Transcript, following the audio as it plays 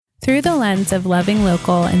Through the lens of loving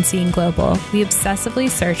local and seeing global, we obsessively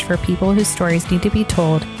search for people whose stories need to be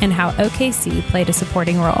told and how OKC played a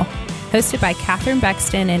supporting role. Hosted by Catherine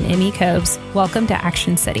Bexton and Emmy Coves, welcome to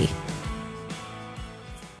Action City.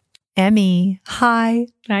 Emmy, hi.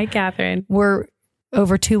 Hi, Catherine. We're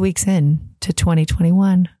over 2 weeks in to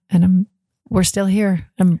 2021, and we're still here.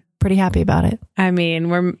 I'm pretty happy about it. I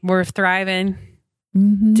mean, we're thriving.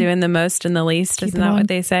 Mm-hmm. Doing the most and the least. Isn't that what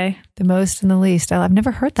they say? The most and the least. I've never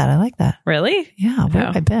heard that. I like that. Really? Yeah. Where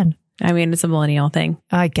have I been? I mean, it's a millennial thing.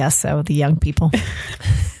 I guess so. The young people.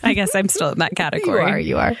 I guess I'm still in that category.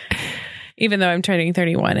 You are. Even though I'm turning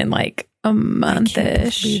 31 in like a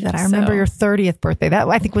month-ish. I remember your 30th birthday. That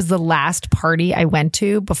I think was the last party I went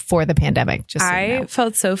to before the pandemic. I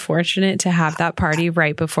felt so fortunate to have that party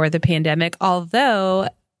right before the pandemic. Although,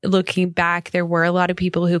 looking back, there were a lot of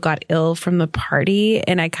people who got ill from the party,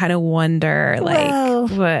 and I kind of wonder,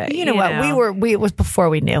 what you know what? It was before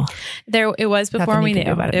we knew. It was before we knew.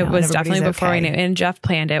 It was definitely before we knew. And Jeff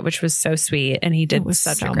planned it, which was so sweet, and he did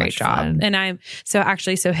such a great job. Fun. And so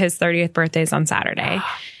his 30th birthday is on Saturday.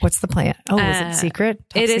 What's the plan? Oh, is it secret?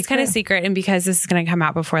 It is kind of secret, and because this is going to come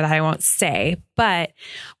out before that, I won't say. But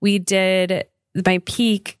we did my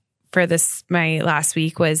peak for my last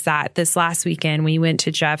week was that this last weekend we went to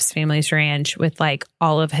Jeff's family's ranch with like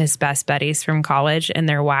all of his best buddies from college and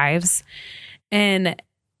their wives. And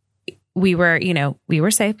we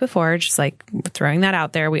were safe before, just like throwing that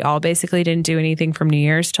out there. We all basically didn't do anything from New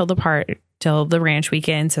Year's till the ranch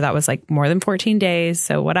weekend. So that was like more than 14 days.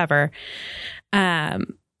 So whatever.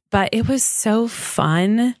 But it was so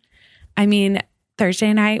fun. I mean,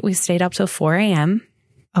 Thursday night we stayed up till 4 a.m.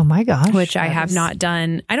 Oh my gosh. Which I have not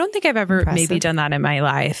done. I don't think I've ever maybe done that in my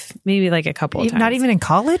life. Maybe like a couple of times. Not even in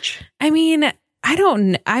college? I mean, I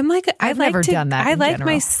don't, I'm like, I've never done that. I like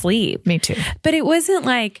my sleep. Me too. But it wasn't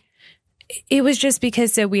like, it was just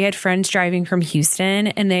because we had friends driving from Houston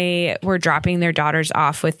and they were dropping their daughters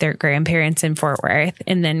off with their grandparents in Fort Worth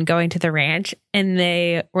and then going to the ranch. And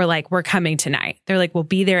they were like, we're coming tonight. They're like, we'll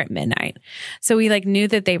be there at midnight. So we like knew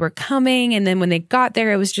that they were coming. And then when they got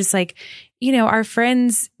there, it was just like, our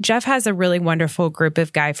friends, Jeff has a really wonderful group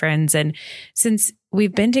of guy friends. And since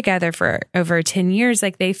we've been together for over 10 years,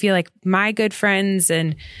 like they feel like my good friends.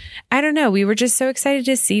 And I don't know, we were just so excited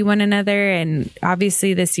to see one another. And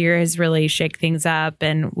obviously this year has really shaken things up.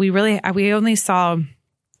 And we only saw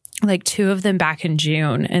like 2 of them back in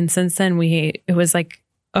June. And since then it was like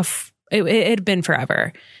it had been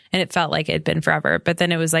forever. And it felt like it had been forever. But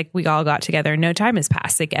then it was like we all got together and no time has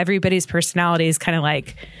passed. Like everybody's personality is kind of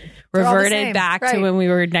like reverted back to when we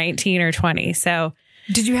were 19 or 20. So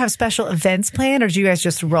did you have special events planned or did you guys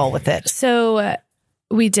just roll with it? So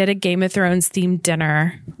we did a Game of Thrones themed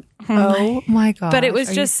dinner. Oh my God. But it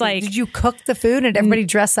was just like, did you cook the food and everybody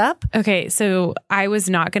dress up? Okay. So I was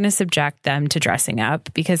not going to subject them to dressing up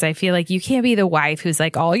because I feel like you can't be the wife who's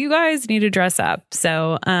like, all you guys need to dress up.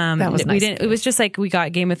 So that was nice. It was just like, we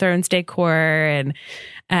got Game of Thrones decor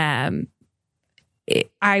and,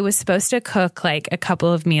 I was supposed to cook like a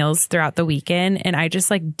couple of meals throughout the weekend and I just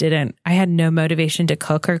like I had no motivation to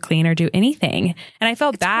cook or clean or do anything. And I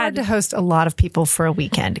felt bad. It's hard to host a lot of people for a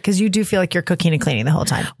weekend because you do feel like you're cooking and cleaning the whole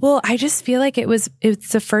time. Well, I just feel like it's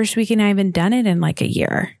the first weekend I haven't done it in like a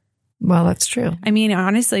year. Well, that's true. I mean,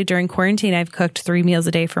 honestly, during quarantine, I've cooked 3 meals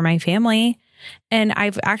a day for my family. And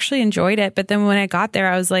I've actually enjoyed it. But then when I got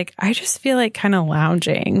there, I was like, I just feel like kind of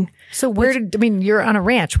lounging. So you're on a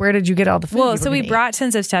ranch. Where did you get all the food? Well, so we brought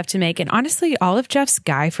tons of stuff to make. And honestly, all of Jeff's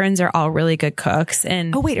guy friends are all really good cooks.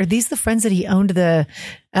 And oh, wait, are these the friends that he owned the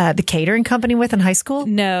catering company with in high school?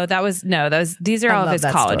 These are all of his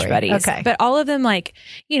college buddies. Okay. But all of them, like,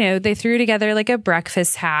 they threw together like a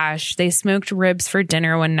breakfast hash. They smoked ribs for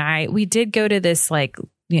dinner one night. We did go to this like,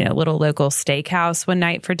 little local steakhouse one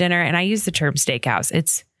night for dinner. And I use the term steakhouse.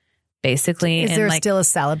 It's basically... Is there still a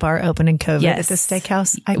salad bar open in COVID at this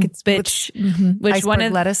steakhouse? Which one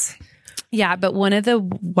of lettuce? Yeah, but one of the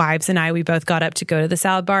wives and I, we both got up to go to the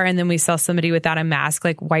salad bar. And then we saw somebody without a mask,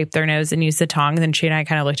 like wipe their nose and use the tongs. And she and I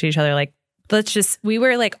kind of looked at each other like, we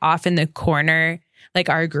were like off in the corner, like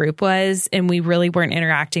our group was. And we really weren't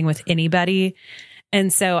interacting with anybody.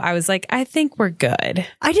 And so I was like, I think we're good.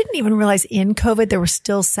 I didn't even realize in COVID there were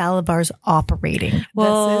still salad bars operating.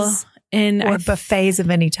 Well, or buffets of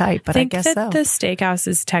any type, but I guess so. The steakhouse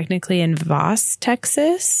is technically in Voss,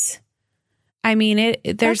 Texas. I mean,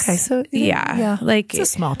 there's okay, so like it's a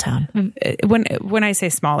small town. When I say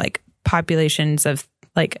small, like populations of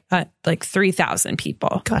like 3,000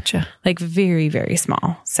 people. Gotcha. Like very, very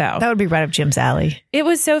small. So that would be right up Jim's alley. It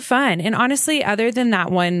was so fun. And honestly, other than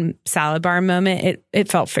that one salad bar moment,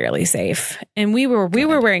 it felt fairly safe. And we were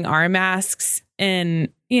wearing our masks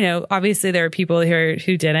and, obviously there are people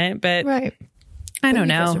who didn't, but Right. I don't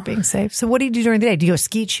You guys know. are being safe. So what do you do during the day? Do you go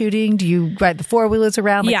skeet shooting? Do you ride the four-wheelers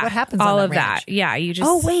around? Like, Yeah. what happens all on of ranch? that. Yeah. You just,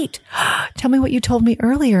 Oh, wait. Tell me what you told me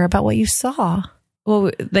earlier about what you saw.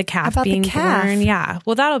 well, the calf About the being calf. born. Yeah.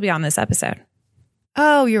 Well, that'll be on this episode.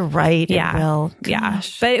 Oh, you're right. Yeah. It will. Yeah.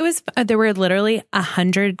 Gosh. But it was, there were literally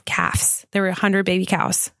 100 calves. There were 100 baby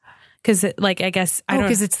cows. Cause I guess, I don't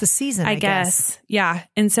because it's the season, I guess. Yeah.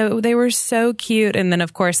 And so they were so cute. And then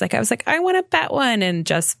of course, I was like, I want to pet one. And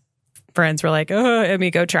just friends were like, oh, let me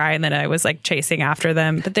go try. And then I was like chasing after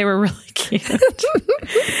them, but they were really cute.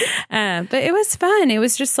 But it was fun. It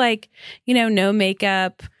was just like, no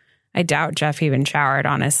makeup. I doubt Jeff even showered,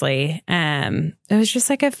 honestly. It was just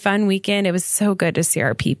like a fun weekend. It was so good to see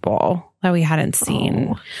our people that we hadn't seen.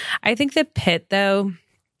 Oh. I think the pit, though,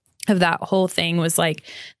 of that whole thing was like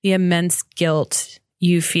the immense guilt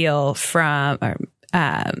you feel from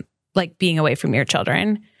like being away from your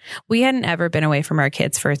children. We hadn't ever been away from our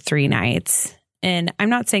kids for 3 nights. And I'm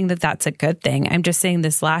not saying that that's a good thing. I'm just saying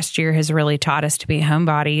this last year has really taught us to be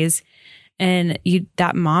homebodies. And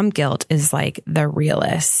that mom guilt is like the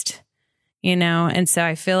realest, And so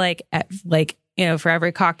I feel like for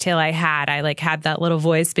every cocktail I had that little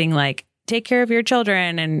voice being like, take care of your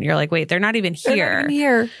children. And you're like, wait, they're not even here. They're not even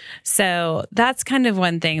here. So that's kind of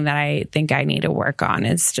one thing that I think I need to work on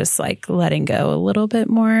is just like letting go a little bit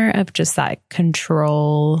more of just that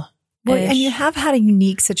control. Well, and you have had a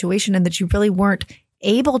unique situation in that you really weren't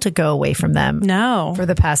able to go away from them for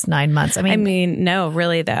the past 9 months. I mean, no,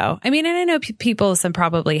 really though. I mean, and I know people, some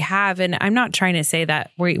probably have, and I'm not trying to say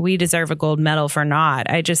that we deserve a gold medal for not.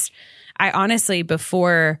 I honestly,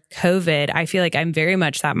 before COVID, I feel like I'm very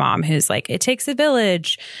much that mom who's like, it takes a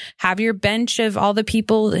village. Have your bench of all the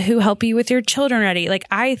people who help you with your children ready. Like,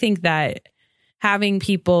 I think that having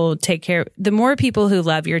people take care, the more people who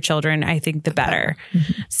love your children, I think the better.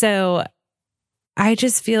 Mm-hmm. So I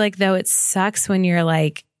just feel like, though, it sucks when you're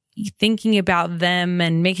like thinking about them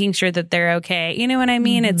and making sure that they're okay. You know what I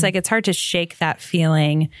mean? Mm-hmm. It's like, it's hard to shake that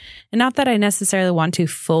feeling. And not that I necessarily want to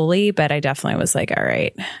fully, but I definitely was like, all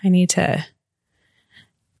right, I need to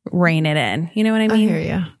rein it in. You know what I mean? I hear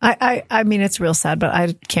you. I mean, it's real sad, but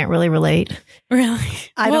I can't really relate. Really?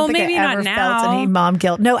 I don't think I ever felt any mom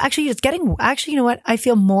guilt. No, actually, you know what? I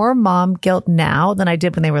feel more mom guilt now than I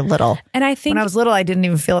did when they were little. And I think when I was little, I didn't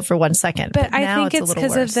even feel it for 1 second. But I think it's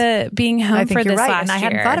because of the being home for this last year. And I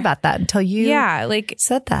hadn't thought about that until you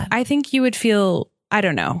said that. I think you would feel, I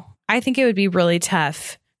don't know. I think it would be really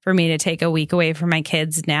tough for me to take a week away from my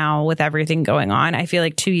kids now with everything going on. I feel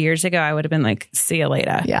like 2 years ago, I would have been like, see you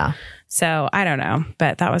later. Yeah. So I don't know,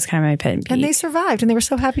 but that was kind of my pet peeve. And they survived and they were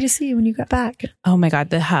so happy to see you when you got back. Oh my God.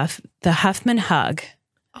 The Huffman hug.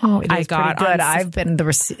 Oh, it is pretty good. I've been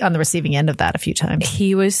on the receiving end of that a few times.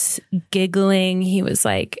 He was giggling. He was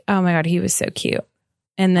like, oh my God, he was so cute.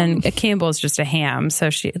 And then Campbell's just a ham. So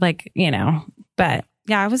she but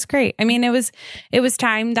yeah, it was great. I mean, it was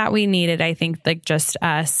time that we needed, I think, like just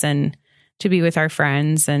us and to be with our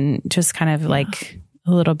friends and just kind of like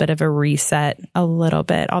a little bit of a reset, a little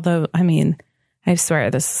bit. Although, I mean, I swear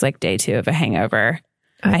this is like day 2 of a hangover.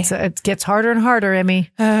 It gets harder and harder, Emmy.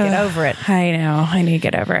 Get over it. I know. I need to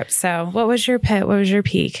get over it. So what was your pet? What was your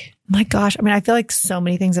peak? My gosh. I mean, I feel like so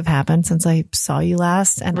many things have happened since I saw you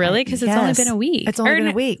last. And really? Because it's only been a week. It's only been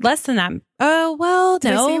a week. Less than that. Oh, well, no.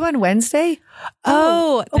 Did I see you on Wednesday?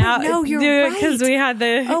 No, you're right. Because we had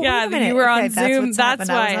you were on Zoom. That's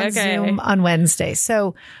why. I was on Zoom on Wednesday.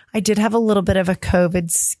 So I did have a little bit of a COVID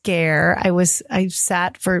scare. I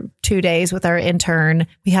sat for 2 days with our intern.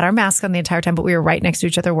 We had our mask on the entire time, but we were right next to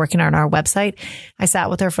each other working on our website. I sat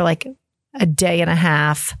with her for like a day and a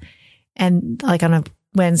half and like on a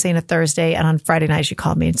Wednesday and a Thursday, and on Friday night she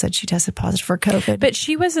called me and said she tested positive for COVID. But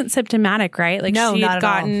she wasn't symptomatic, right? Like no, she not had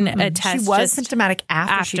gotten a test. She was symptomatic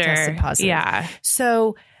after she tested positive. Yeah.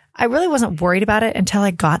 So I really wasn't worried about it until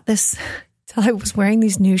I got this. Until I was wearing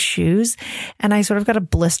these new shoes, and I sort of got a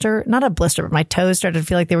blister. Not a blister, but my toes started to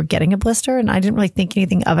feel like they were getting a blister, and I didn't really think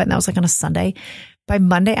anything of it. And that was like on a Sunday. By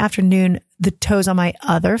Monday afternoon, the toes on my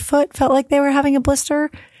other foot felt like they were having a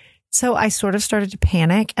blister. So I sort of started to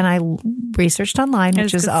panic, and I researched online,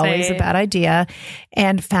 which is always a bad idea,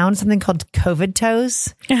 and found something called COVID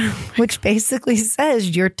toes, which basically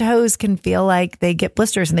says your toes can feel like they get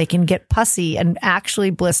blisters and they can get pussy and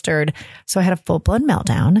actually blistered. So I had a full-blown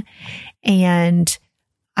meltdown, and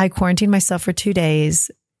I quarantined myself for 2 days,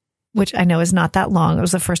 which I know is not that long. It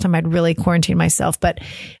was the first time I'd really quarantined myself. But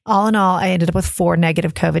all in all, I ended up with 4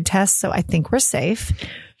 negative COVID tests. So I think we're safe.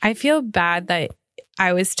 I feel bad that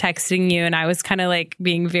I was texting you and I was kind of like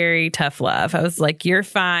being very tough love. I was like, you're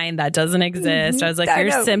fine. That doesn't exist. I was like,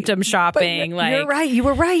 you're symptom shopping. Like, you're right. You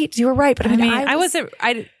were right. You were right. But I mean,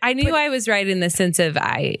 I knew I was right in the sense of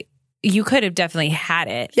you could have definitely had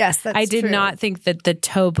it. Yes, that's I did true. not think that the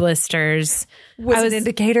toe blisters was an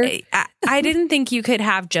indicator. I didn't think you could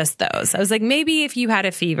have just those. I was like, maybe if you had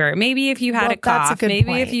a fever, maybe if you had a cough,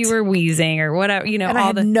 maybe if you were wheezing or whatever, you know, and I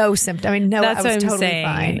had no symptom. I mean, no, that's I was what I'm totally saying.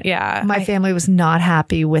 fine. Yeah. My family was not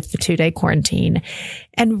happy with the 2-day quarantine.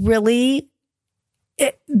 And really,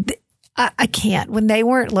 I can't. When they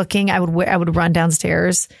weren't looking, I would run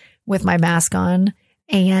downstairs with my mask on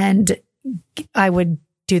and I would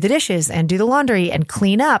do the dishes and do the laundry and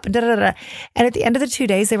clean up and And at the end of the 2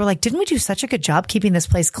 days, they were like, didn't we do such a good job keeping this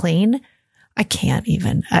place clean? I can't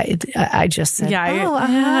even. I just said,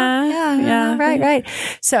 right.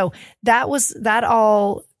 So that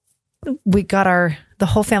all, we got the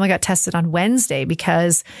whole family got tested on Wednesday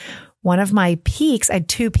because one of my peaks, I had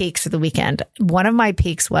 2 peaks for the weekend. One of my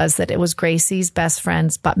peaks was that it was Gracie's best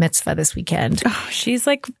friend's bat mitzvah this weekend. Oh, she's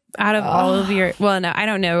like out of all of your, well, no, I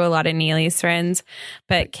don't know a lot of Neely's friends,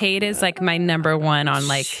 but Kate is like my number one on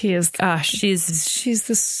like, she is, she's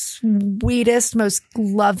the sweetest, most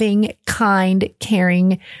loving, kind,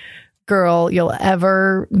 caring girl you'll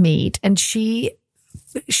ever meet. And she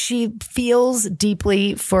feels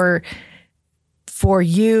deeply for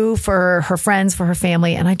you, for her friends, for her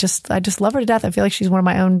family. And I just love her to death. I feel like she's one of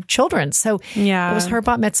my own children. So it was her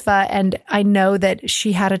bat mitzvah. And I know that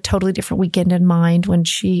she had a totally different weekend in mind when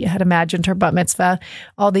she had imagined her bat mitzvah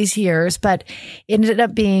all these years, but it ended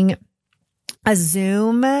up being a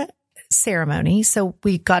Zoom ceremony. So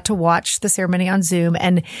we got to watch the ceremony on Zoom,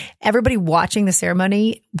 and everybody watching the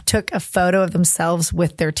ceremony took a photo of themselves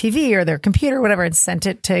with their TV or their computer or whatever and sent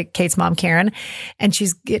it to Kate's mom, Karen. And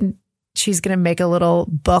she's going to make a little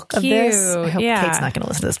book of this. I hope Kate's not going to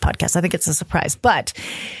listen to this podcast. I think it's a surprise. But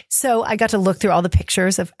so I got to look through all the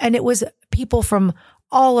pictures and it was people from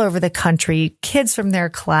all over the country, kids from their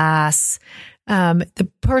class,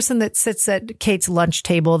 the person that sits at Kate's lunch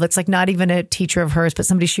table that's like not even a teacher of hers, but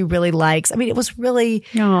somebody she really likes. I mean, it was really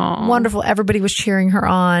wonderful. Everybody was cheering her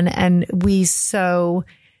on. And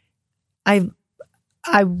I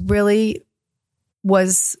really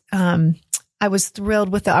was, I was thrilled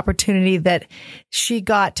with the opportunity that she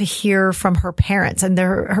got to hear from her parents, and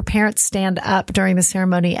her parents stand up during the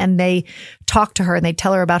ceremony and they talk to her and they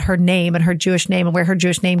tell her about her name and her Jewish name and where her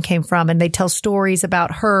Jewish name came from. And they tell stories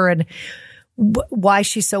about her and why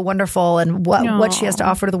she's so wonderful and what she has to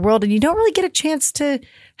offer to the world. And you don't really get a chance to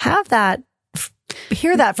have that,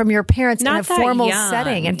 hear that from your parents in a formal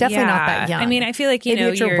setting, and definitely not that young. I mean, I feel like, maybe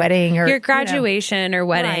at your wedding or your graduation or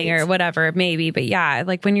wedding or whatever, maybe. But yeah,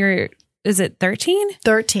 like when you're, is it 13?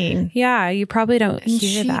 13. Yeah, you probably don't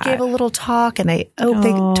hear that. She gave a little talk, and they took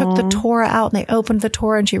the Torah out, and they opened the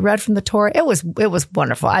Torah, and she read from the Torah. It was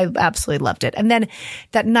wonderful. I absolutely loved it. And then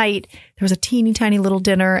that night, there was a teeny tiny little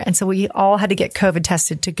dinner, and so we all had to get COVID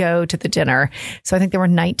tested to go to the dinner. So I think there were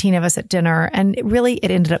 19 of us at dinner, and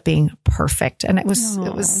it ended up being perfect. And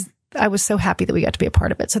I was so happy that we got to be a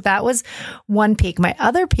part of it. So that was one peak. My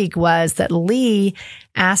other peak was that Lee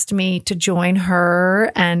asked me to join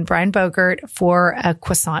her and Brian Bogert for a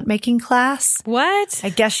croissant making class. What? I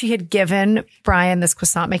guess she had given Brian this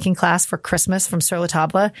croissant making class for Christmas from Sur La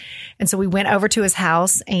Table. And so we went over to his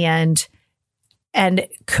house and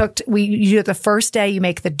cooked. You do it the first day, you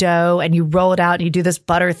make the dough and you roll it out and you do this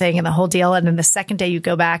butter thing and the whole deal. And then the second day you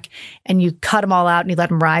go back and you cut them all out and you let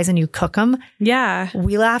them rise and you cook them. Yeah.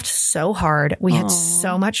 We laughed so hard. We had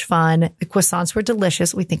so much fun. The croissants were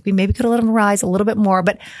delicious. We think we maybe could have let them rise a little bit more,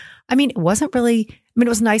 but I mean, it wasn't really, it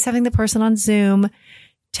was nice having the person on Zoom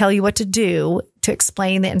tell you what to do, to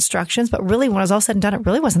explain the instructions. But really, when it was all said and done, it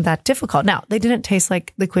really wasn't that difficult. Now, they didn't taste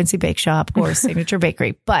like the Quincy Bake Shop or Signature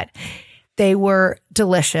Bakery, but they were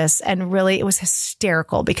delicious. And really, it was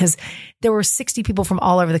hysterical because there were 60 people from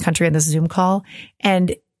all over the country in this Zoom call.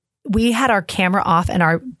 And we had our camera off and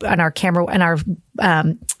our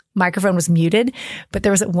microphone was muted. But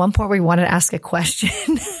there was at one point where we wanted to ask a question.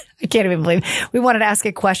 I can't even believe it. We wanted to ask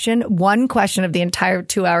a question, one question of the entire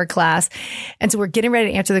 2-hour class. And so we're getting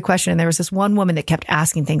ready to answer the question. And there was this one woman that kept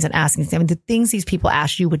asking things and asking things. I mean, the things these people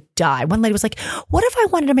asked, you would die. One lady was like, what if I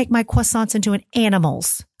wanted to make my croissants into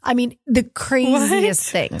animals? I mean, the craziest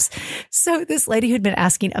things. So this lady who'd been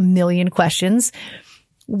asking a million questions,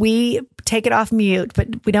 we take it off mute,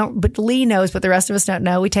 but Lee knows, but the rest of us don't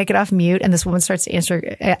know. We take it off mute and this woman starts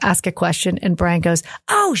to ask a question and Brian goes,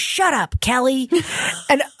 "Oh, shut up, Kelly."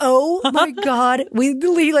 And oh my God,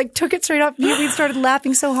 Lee like took it straight off mute. We started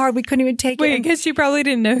laughing so hard we couldn't even take it. Wait, because she probably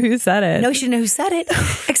didn't know who said it. No, she didn't know who said it.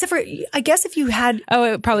 Except for, I guess if you had. Oh,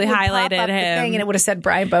 it probably would highlighted pop up the him. thing and it would have said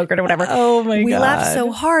Brian Bogert or whatever. Oh my God. We laughed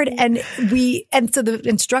so hard and so the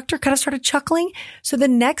instructor kind of started chuckling. So the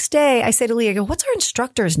next day I say to Lee, I go, "What's our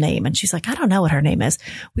instructor's name?" And she's like, "I don't know what her name is."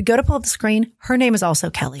 We go to pull up the screen. Her name is also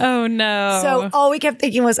Kelly. Oh no. So all we kept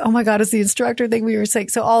thinking was, "Oh my God, it's the instructor thing we were saying."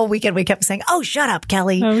 So all weekend we kept saying, "Oh, shut up,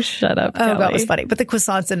 Kelly." Oh, shut up, Kelly. Oh, that was funny. But the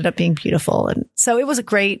croissants ended up being beautiful. And so it was a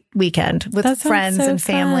great weekend with friends and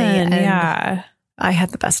family. Fun. And yeah. I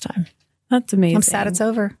had the best time. That's amazing. I'm sad it's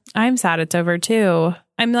over. I'm sad it's over too.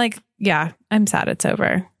 I'm like, yeah, I'm sad it's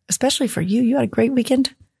over. Especially for you. You had a great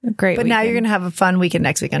weekend. Great. But weekend. now you're going to have a fun weekend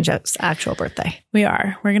next week on Jeff's actual birthday. We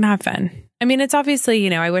are. We're going to have fun. I mean, it's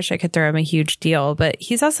obviously, I wish I could throw him a huge deal, but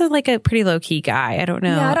he's also like a pretty low key guy. I don't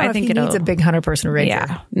know. Yeah, I think he needs a big 100-person rager.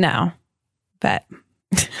 Yeah, no. But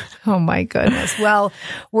oh my goodness. Well,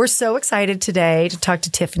 we're so excited today to talk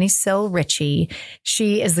to Tiffany Sill Ritchie.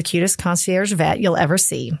 She is the cutest concierge vet you'll ever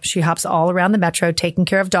see. She hops all around the metro taking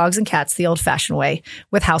care of dogs and cats the old-fashioned way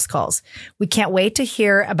with house calls. We can't wait to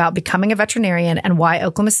hear about becoming a veterinarian and why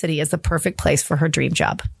Oklahoma City is the perfect place for her dream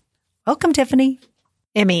job. Welcome, Tiffany.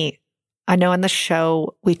 Emmy, I know in the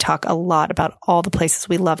show we talk a lot about all the places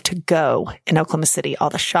we love to go in Oklahoma City, all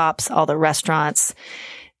the shops, all the restaurants,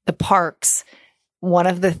 the parks. One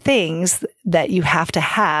of the things that you have to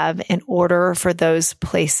have in order for those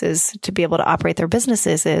places to be able to operate their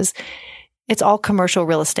businesses is it's all commercial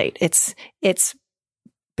real estate. It's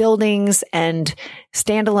buildings and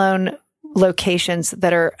standalone locations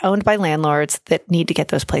that are owned by landlords that need to get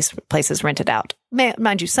those places rented out.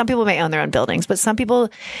 Mind you, some people may own their own buildings, but some people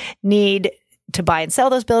need to buy and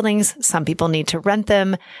sell those buildings. Some people need to rent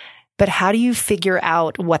them. But how do you figure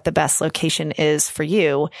out what the best location is for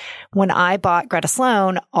you? When I bought Greta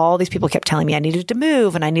Sloan, all these people kept telling me I needed to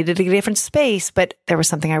move and I needed to get a different space, but there was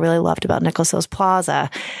something I really loved about Nicholas Hills Plaza.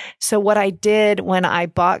 So what I did when I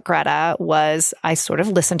bought Greta was I sort of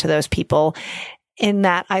listened to those people in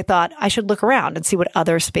that I thought I should look around and see what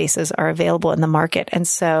other spaces are available in the market. And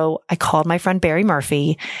so I called my friend Barry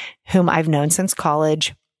Murphy, whom I've known since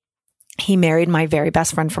college. He married my very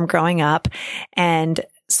best friend from growing up. And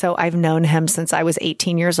so I've known him since I was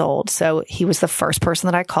 18 years old. So he was the first person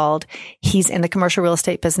that I called. He's in the commercial real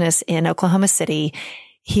estate business in Oklahoma City.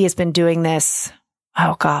 He has been doing this,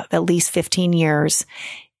 at least 15 years.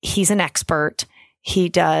 He's an expert. He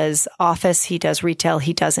does office, he does retail,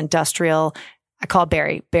 he does industrial. I called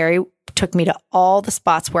Barry. Barry took me to all the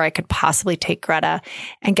spots where I could possibly take Greta.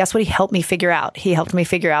 And guess what he helped me figure out? He helped me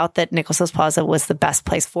figure out that Nicholas Hills Plaza was the best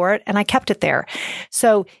place for it. And I kept it there.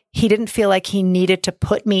 So he didn't feel like he needed to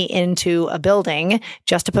put me into a building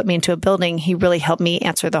just to put me into a building. He really helped me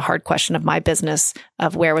answer the hard question of my business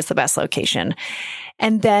of where was the best location.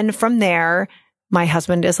 And then from there, my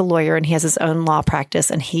husband is a lawyer and he has his own law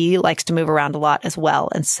practice and he likes to move around a lot as well.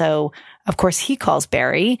 And so, of course, he calls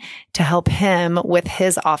Barry to help him with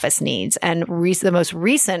his office needs. And the most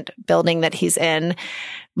recent building that he's in,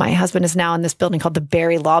 my husband is now in this building called the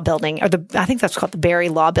Barry Law Building, I think that's called the Barry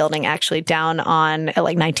Law Building, actually, down on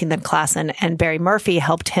like 19th and Classen. And Barry Murphy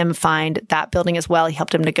helped him find that building as well. He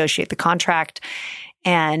helped him negotiate the contract.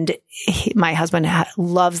 And my husband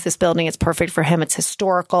loves this building. It's perfect for him. It's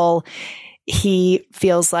historical. He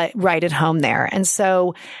feels like right at home there. And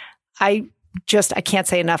so I can't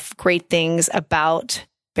say enough great things about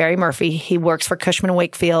Barry Murphy. He works for Cushman &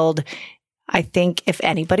 Wakefield. I think if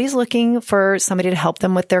anybody's looking for somebody to help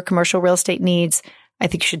them with their commercial real estate needs, I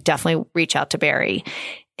think you should definitely reach out to Barry.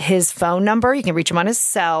 His phone number, you can reach him on his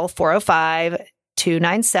cell,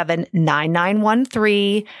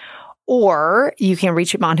 405-297-9913, or you can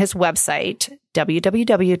reach him on his website,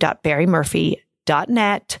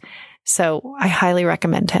 www.barrymurphy.net. So I highly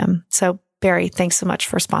recommend him. So Barry, thanks so much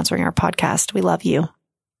for sponsoring our podcast. We love you.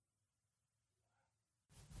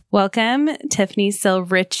 Welcome, Tiffany Sill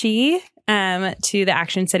Ritchie, to the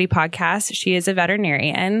Action City podcast. She is a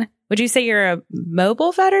veterinarian. Would you say you're a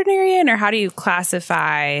mobile veterinarian, or how do you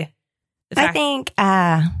classify? I think,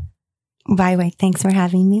 by the way, thanks for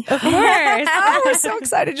having me. Of course. Oh, we're so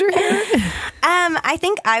excited you're here. I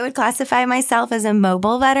think I would classify myself as a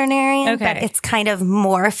mobile veterinarian, okay. But it's kind of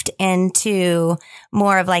morphed into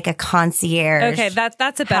more of like a concierge. Okay,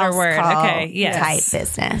 that's a better word. Okay, yes. Type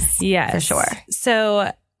business. Yes. For sure.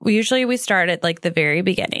 So usually we start at like the very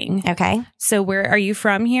beginning. Okay. So where are you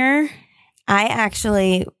from here? I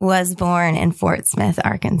actually was born in Fort Smith,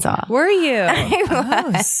 Arkansas. Were you? I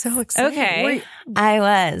Oh, was. so exciting. Okay. I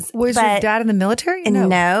was. Was your dad in the military?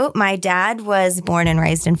 No, my dad was born and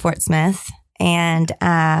raised in Fort Smith, and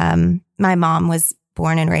my mom was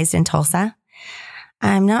born and raised in Tulsa.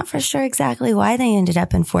 I'm not for sure exactly why they ended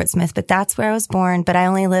up in Fort Smith, but that's where I was born. But I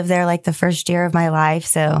only lived there like the first year of my life,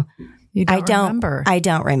 so You don't remember. I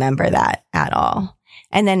don't remember that at all.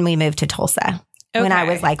 And then we moved to Tulsa when I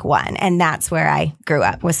was like 1, and that's where I grew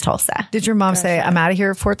up, was Tulsa. Did your mom say, I'm out of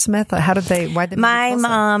here at Fort Smith? Why'd they move to My Tulsa?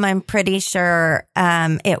 mom, I'm pretty sure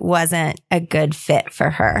it wasn't a good fit for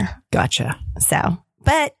her. Gotcha. So,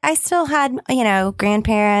 but I still had,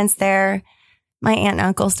 grandparents there. My aunt and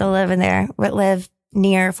uncle still live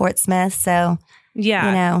near Fort Smith. So,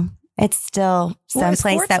 it's still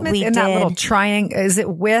someplace that we in did. that little triangle. Is it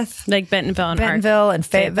with Like Bentonville and Bentonville and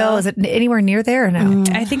Fayetteville? Is it anywhere near there or no?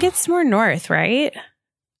 I think it's more north, right?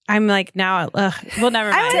 I'm like now. Well, never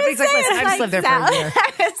mind. Tiffany's like, listen, I just lived there for a year.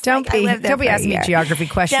 Don't be asking me geography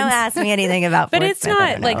questions. Don't ask me anything about But Fort it's Smith. I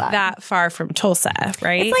not don't know like a lot. that far from Tulsa,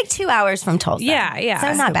 right? It's like 2 hours from Tulsa. Yeah.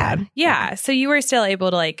 So not bad. Yeah. So you were still able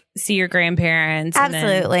to like see your grandparents. and then-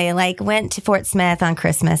 Absolutely. Like went to Fort Smith on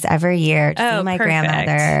Christmas every year to see my perfect.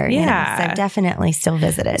 grandmother. Yeah. So definitely still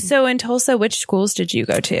visited. So in Tulsa, which schools did you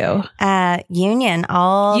go to? Union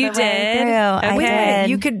all You the way did? through. I Okay. did.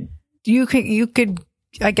 You could.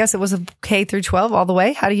 I guess it was a K through 12 all the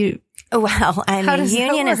way. How do you? Well, How does that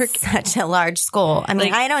Union is work? such a large school. I mean,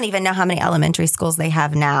 Like- I don't even know how many elementary schools they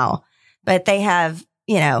have now, but they have,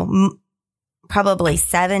 probably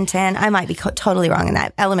 7, 10. I might be totally wrong in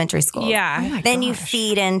that elementary school. Yeah. Then you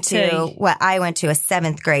feed into what I went to, a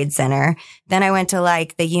 7th grade center. Then I went to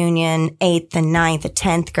like the Union 8th and 9th, the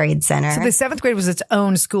 10th grade center. So the 7th grade was its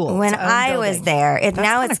own school. When its own I building. was there,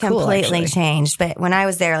 now kinda it's cool, completely actually. changed. But when I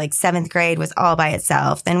was there, like 7th grade was all by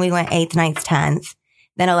itself. Then we went 8th, 9th, 10th,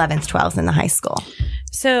 then 11th, 12th in the high school.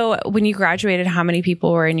 So when you graduated, how many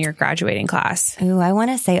people were in your graduating class? Ooh, I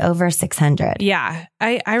want to say over 600. Yeah.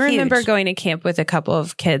 I remember Huge. going to camp with a couple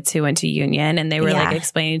of kids who went to Union, and they were like Yeah.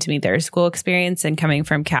 explaining to me their school experience, and coming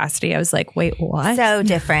from Cassidy, I was like, wait, what? So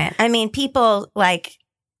different. I mean, people like,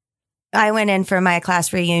 I went in for my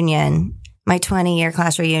class reunion, my 20-year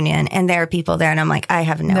class reunion, and there are people there, and I'm like, I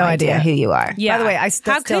have no idea who you are. Yeah. By the way, How that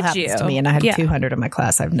still could happens you? to me, and I had Yeah. 200 in my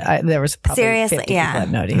class. There was probably Seriously, 50 yeah. people I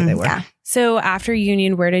had no idea who they were. Yeah. So after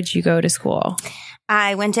Union, where did you go to school?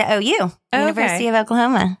 I went to OU, University of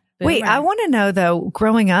Oklahoma. Wait, I want to know though,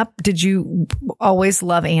 growing up, did you always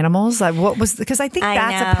love animals? Like what was, because I think I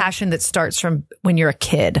that's know. a passion that starts from when you're a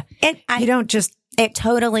kid. You don't just, It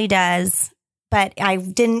totally does. But I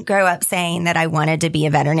didn't grow up saying that I wanted to be a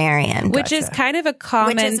veterinarian. Which is kind of a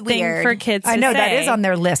common Which is thing weird. for kids to I know that say. is on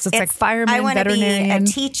their list. It's like fireman, I want to be veterinarian. a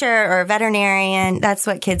teacher or a veterinarian. That's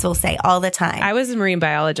what kids will say all the time. I was a marine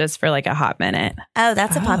biologist for like a hot minute. Oh,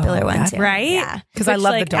 that's a popular one that- too. Right? Yeah. Because I Which,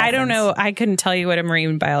 love like, the dolphins. I don't know. I couldn't tell you what a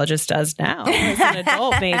marine biologist does now as an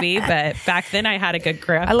adult, maybe. But back then I had a good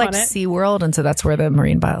grasp I liked on it. SeaWorld, and so that's where the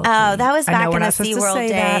marine biology. Oh, that was I know back we're in the not supposed to SeaWorld say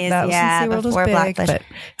that. days. That was when Yeah, SeaWorld was before big, Blackfish. but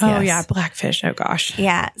Oh, yes. yeah. Blackfish. Oh, gosh.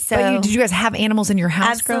 Yeah. So But did you guys have animals in your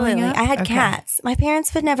house growing absolutely. up? I had Okay. cats. My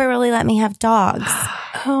parents would never really let me have dogs.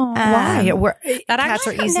 Oh, Why? That Cats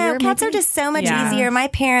are actually- easier. No, cats maybe? are just so much Yeah. easier. My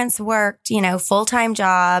parents worked, full-time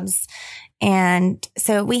jobs. And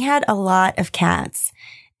so we had a lot of cats.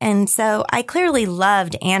 And so I clearly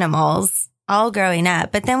loved animals all growing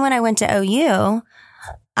up. But then when I went to OU,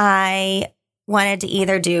 I wanted to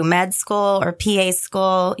either do med school or PA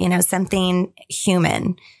school, something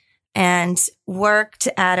human, and worked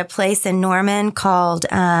at a place in Norman called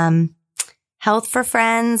Health for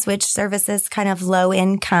Friends, which services kind of low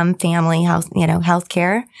income family health,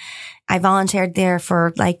 healthcare. I volunteered there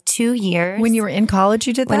for like 2 years. When you were in college,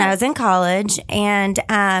 you did that? When I was in college, and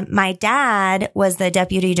my dad was the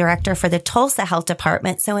deputy director for the Tulsa Health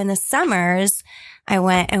Department. So in the summers, I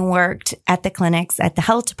went and worked at the clinics at the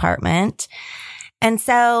health department. And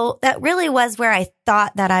so that really was where I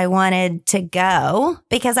thought that I wanted to go,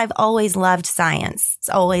 because I've always loved science. It's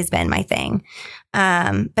always been my thing.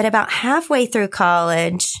 But about halfway through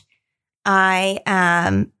college, I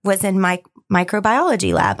was in my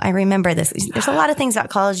microbiology lab. I remember this. There's a lot of things about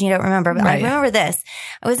college you don't remember, but Right. I remember this.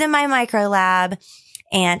 I was in my micro lab,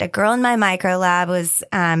 and a girl in my micro lab was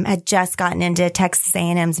had just gotten into Texas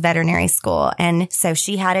A&M's veterinary school, and so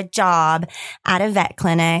she had a job at a vet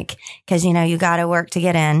clinic because you got to work to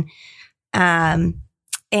get in.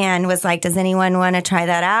 And was like, does anyone want to try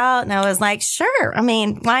that out? And I was like, sure. I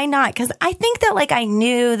mean, why not? Because I think that I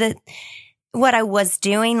knew that what I was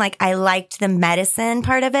doing, I liked the medicine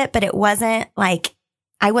part of it, but it wasn't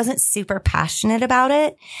I wasn't super passionate about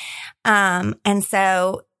it. And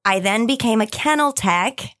so I then became a kennel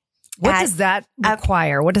tech. What does that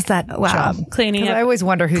require? What is that job? Cleaning up. I always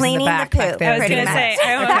wonder who's in the Cleaning back the back poop, there. I was going to say,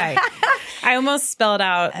 Okay. I almost spelled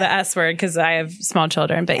out the S word because I have small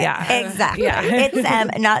children, but yeah. Exactly. Yeah.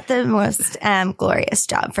 It's not the most glorious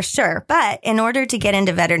job for sure. But in order to get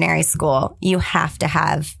into veterinary school, you have to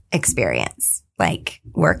have experience, like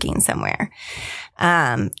working somewhere.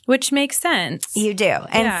 Which makes sense. You do.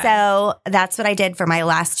 And so that's what I did for my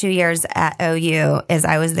last 2 years at OU is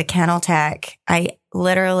I was the kennel tech. I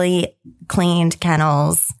literally cleaned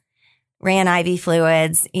kennels, ran IV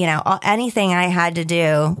fluids, anything I had to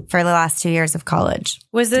do for the last 2 years of college.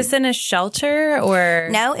 Was this in a shelter or?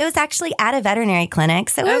 No, it was actually at a veterinary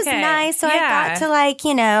clinic. So it was nice. So I got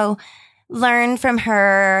to learn from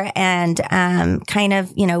her and kind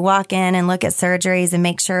of, walk in and look at surgeries and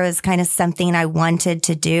make sure it was kind of something I wanted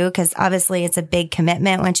to do. Because obviously it's a big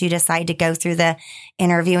commitment once you decide to go through the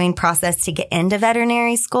interviewing process to get into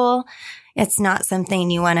veterinary school. It's not something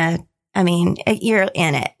you want to, you're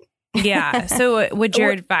in it. Yeah. So would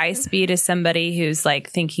your advice be to somebody who's like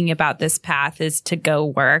thinking about this path is to go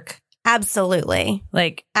work? Absolutely.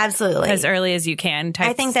 Absolutely. As early as you can.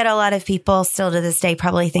 I think that a lot of people still to this day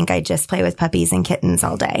probably think I just play with puppies and kittens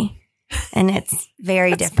all day. And it's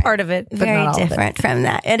very different. Part of it. But very not all different from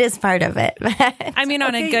that. It is part of it.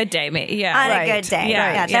 on a good day. Yeah. On a good day.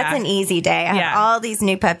 Yeah. That's an easy day. I have all these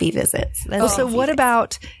new puppy visits. So what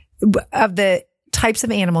about of the types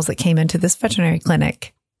of animals that came into this veterinary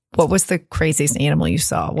clinic? What was the craziest animal you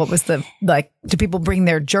saw? What was do people bring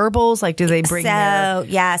their gerbils? Do they bring So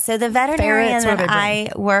the veterinarian that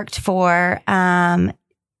I worked for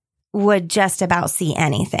would just about see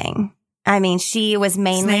anything. She was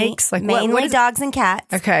mainly snakes, mainly dogs and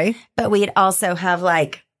cats. Okay. But we'd also have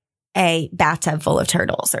a bathtub full of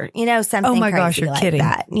turtles or, something oh my crazy gosh, you're like kidding.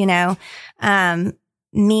 that,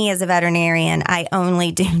 me as a veterinarian, I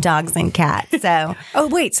only do dogs and cats. So,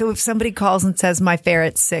 so if somebody calls and says my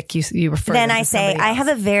ferret's sick, you refer. Then them I to say somebody I else. have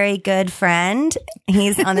a very good friend.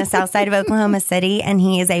 He's on the south side of Oklahoma City, and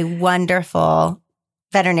he is a wonderful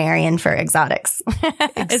veterinarian for exotics.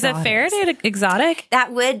 Is a ferret an exotic?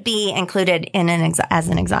 That would be included in as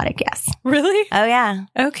an exotic. Yes. Really? Oh yeah.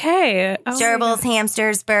 Okay. Gerbils,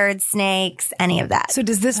 hamsters, birds, snakes, any of that. So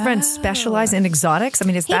does this friend specialize in exotics?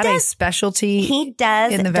 Is that a specialty? He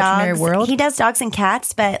does in the veterinary world. He does dogs and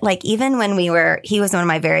cats, but even when he was one of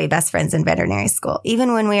my very best friends in veterinary school.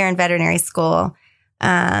 Even when we were in veterinary school,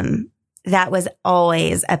 that was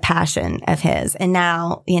always a passion of his. And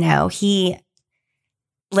now, he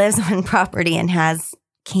lives on property and has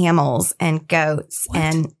camels and goats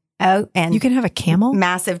and you can have a camel,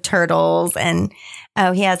 massive turtles, and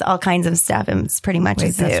he has all kinds of stuff. And it's pretty much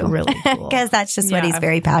a zoo. That's really cool because that's just what he's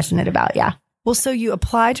very passionate about. Yeah. Well, so you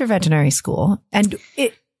applied to veterinary school, and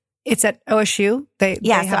it's at OSU. They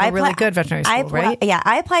have a really good veterinary school, right? Yeah,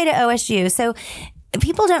 I applied to OSU. So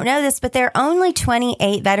people don't know this, but there are only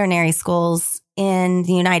 28 veterinary schools in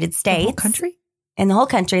the United States. The whole country? In the whole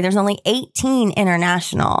country, there's only 18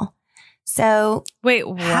 international. So wait,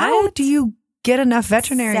 what? How do you get enough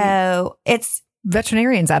veterinarians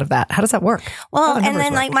out of that? How does that work? Well, and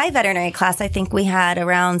then my veterinary class, I think we had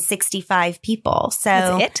around 65 people. So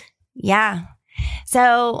that's it? Yeah.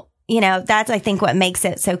 So, that's, I think, what makes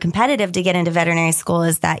it so competitive to get into veterinary school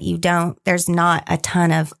is that there's not a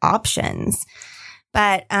ton of options.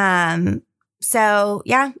 But, so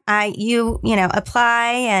yeah, you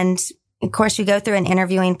apply, and of course you go through an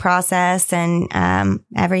interviewing process and,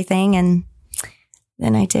 everything. And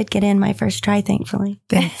then I did get in my first try, thankfully.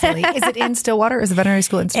 Is it in Stillwater? Is the veterinary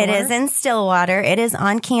school in Stillwater? It is in Stillwater. It is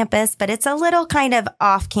on campus, but it's a little kind of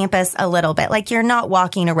off campus a little bit. You're not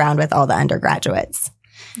walking around with all the undergraduates.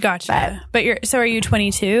 Gotcha. But are you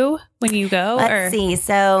 22 when you go? Let's see.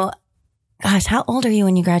 So, gosh, how old are you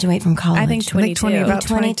when you graduate from college? I think 22. About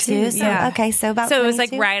 22. So, okay. So about 22. So it was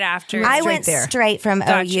right after. I went straight from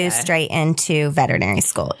OU straight into veterinary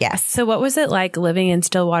school. Yes. So what was it like living in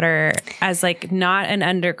Stillwater as not an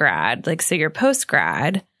undergrad? So you're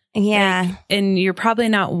post-grad. Yeah. And you're probably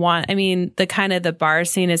not the bar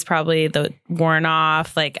scene is probably worn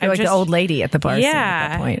off. You're the old lady at the bar scene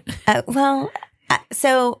at that point.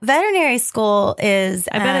 So veterinary school is,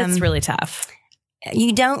 I bet it's really tough.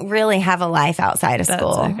 You don't really have a life outside of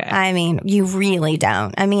school. Okay. You really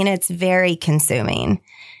don't. It's very consuming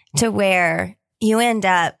to where you end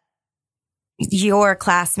up, your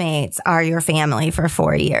classmates are your family for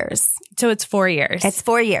 4 years. So it's 4 years. It's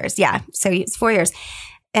 4 years. Yeah. So it's 4 years.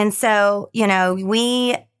 And so,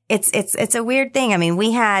 it's a weird thing.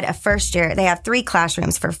 We had a first year, they have 3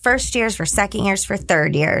 classrooms for first years, for second years, for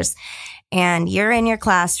third years. and you're in your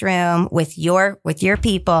classroom with your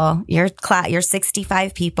people, your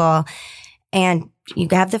 65 people, and you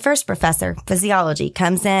have the first professor, physiology,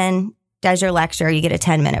 comes in, does your lecture, you get a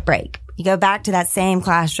 10-minute break. You go back to that same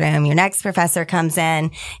classroom, your next professor comes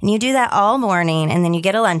in, and you do that all morning, and then you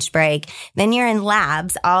get a lunch break. Then you're in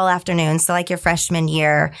labs all afternoon. So like your freshman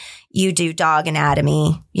year, you do dog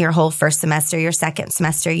anatomy. Your whole first semester, your second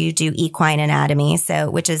semester, you do equine anatomy.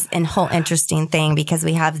 So, which is a whole interesting thing because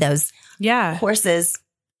we have those horses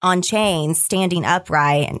on chains standing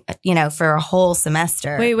upright, for a whole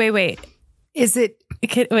semester. Wait. Is it?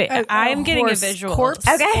 I'm getting a visual. Corpse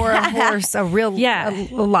or a horse, a real, a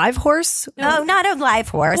live horse? No, not a live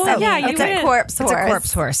horse. Well, it's a corpse horse. It's a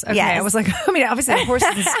corpse horse. Okay. Yes. I was like, obviously a horse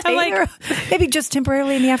is staying maybe just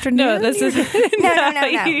temporarily in the afternoon. No, this is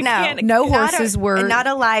no. No horses were not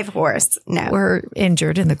a live horse. No, were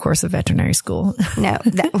injured in the course of veterinary school. No,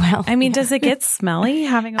 I mean, does it get smelly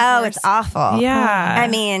having a horse? Oh, it's awful. Yeah. I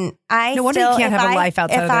mean, no wonder you can't have a life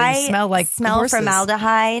outside of there. You smell like horses.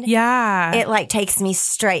 Formaldehyde. Yeah. It like takes me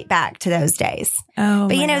straight back to those days. Oh,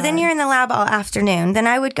 but then you're in the lab all afternoon. Then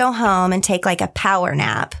I would go home and take like a power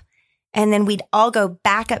nap. And then we'd all go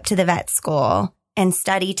back up to the vet school and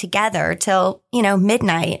study together till,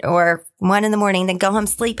 midnight or 1 a.m, then go home,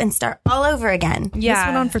 sleep and start all over again. Yeah. This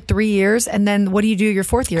went on for 3 years. And then what do you do your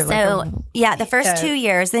fourth year? So the first 2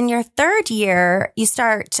 years. Then your third year, you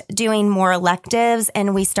start doing more electives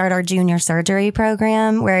and we start our junior surgery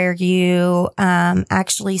program where you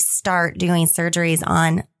actually start doing surgeries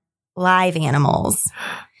on live animals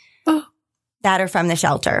that are from the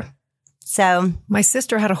shelter. So my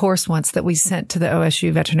sister had a horse once that we sent to the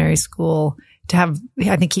OSU veterinary school to have,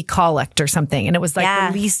 I think he colicked or something. And it was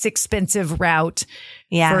like the least expensive route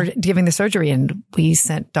for giving the surgery. And we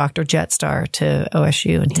sent Dr. Jetstar to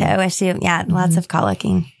OSU. Lots of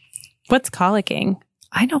colicking. What's colicking?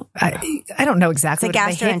 I don't know exactly. It's a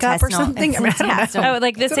gastrointestinal or something. I don't know. Oh,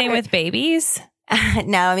 like the same with babies?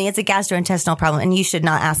 No, I mean, it's a gastrointestinal problem, and you should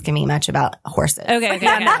not ask me much about horses. Okay.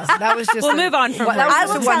 That was just we'll move on from that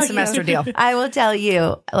was just a one semester deal. I will tell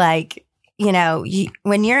you,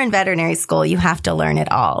 when you're in veterinary school, you have to learn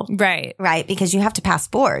it all. Right. Right. Because you have to pass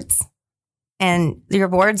boards, and your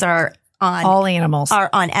boards are on all animals,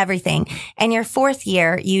 are on everything. And your fourth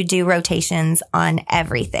year, you do rotations on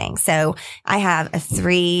everything. So I have a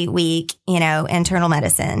 3-week, internal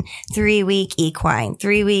medicine, 3-week equine,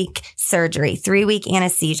 3-week surgery, 3-week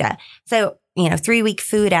anesthesia. So, 3-week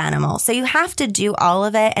food animal. So you have to do all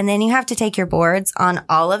of it. And then you have to take your boards on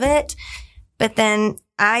all of it. But then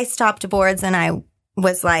I stopped boards and I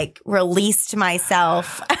was released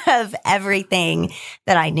myself of everything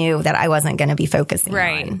that I knew that I wasn't going to be focusing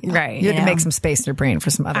on. Right. You had to make some space in your brain for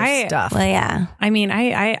some other stuff. Well, yeah. I mean,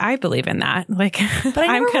 I believe in that. But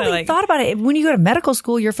I never really thought about it. When you go to medical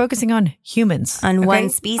school, you're focusing on humans. On one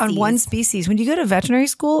species. On one species. When you go to veterinary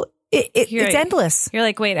school, it's endless. You're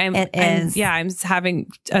like, wait, I'm having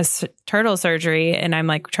a turtle surgery and I'm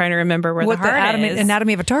trying to remember where what the heart is.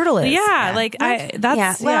 Anatomy of a turtle is.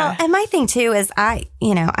 Well, and my thing too is I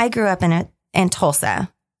grew up in Tulsa.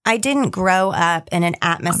 I didn't grow up in an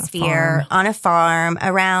atmosphere on a farm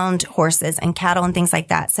around horses and cattle and things like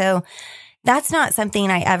that. So that's not something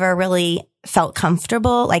I ever really felt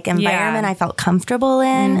comfortable, environment I felt comfortable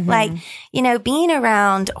in. Mm-hmm. Being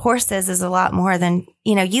around horses is a lot more than,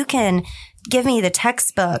 you can give me the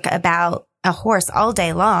textbook about a horse all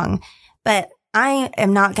day long, but I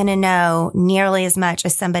am not going to know nearly as much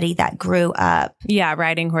as somebody that grew up. Yeah,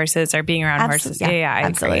 riding horses or being around horses. Yeah, I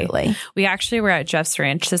absolutely. Agree. We actually were at Jeff's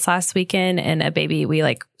Ranch this last weekend and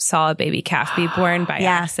we saw a baby calf be born by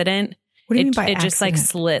accident. What do you mean by it accident? just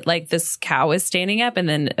slid, this cow was standing up and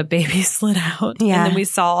then a baby slid out. Yeah. And then we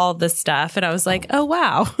saw all this stuff and I was like, oh,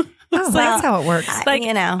 wow. That's how it works.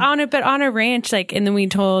 On a ranch, and then we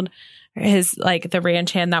told his, the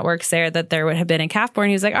ranch hand that works there that there would have been a calf born.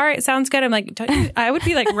 He was like, all right, sounds good. I'm like, I would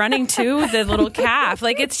be running to the little calf.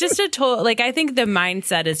 It's just a total, I think the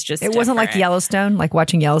mindset is just It wasn't like Yellowstone,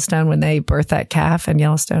 watching Yellowstone when they birthed that calf in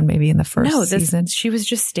Yellowstone, maybe in the first season. She was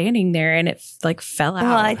just standing there and it fell out.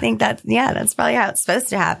 Well, I think that's probably how it's supposed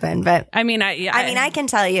to happen. But I mean, I can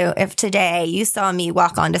tell you if today you saw me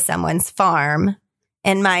walk onto someone's farm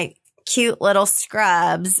in my cute little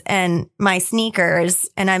scrubs and my sneakers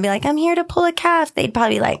and I'd be like, I'm here to pull a calf. They'd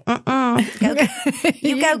probably be like, go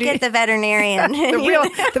get the veterinarian. the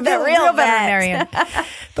real veterinarian.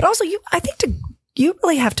 But also I think you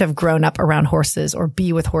really have to have grown up around horses or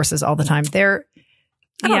be with horses all the time. They're,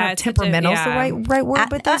 I don't know if temperamental is the right word,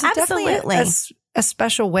 but there's definitely a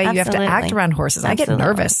special way you have to act around horses. Absolutely. I get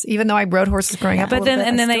nervous, even though I rode horses growing up. But then,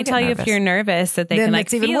 and then they tell you if you're nervous that they then can like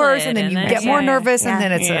it's even feel worse, it, and then you get more nervous, and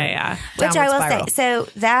then it's Which I will say, so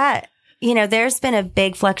that, you know, there's been a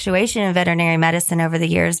big fluctuation in veterinary medicine over the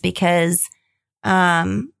years because,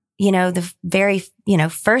 you know, the very, you know,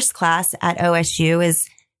 first class at OSU is,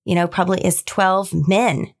 you know, probably is 12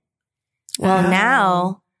 men. Well,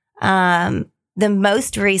 now, the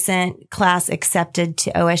most recent class accepted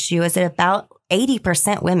to OSU is at about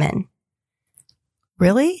 80% women.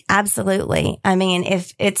 Really? Absolutely. I mean,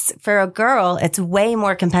 if it's for a girl, it's way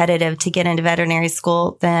more competitive to get into veterinary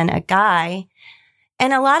school than a guy.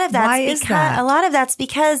 And a lot of that's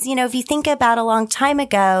because, you know, if you think about a long time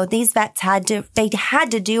ago, these vets had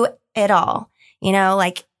to do it all, you know,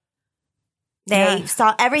 like they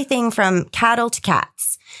saw everything from cattle to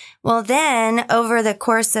cats. Well, then over the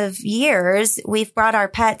course of years, we've brought our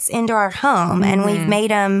pets into our home and we've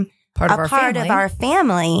made them part of our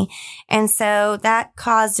family. And so that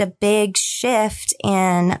caused a big shift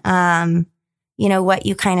in, you know, what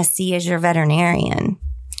you kind of see as your veterinarian.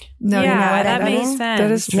 No, you know what? That makes sense.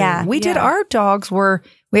 That is true. Yeah. We did. Our dogs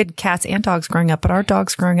we had cats and dogs growing up, but our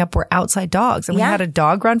dogs growing up were outside dogs. And we had a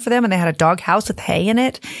dog run for them, and they had a dog house with hay in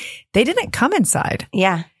it. They didn't come inside.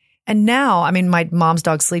 Yeah. And now, I mean, my mom's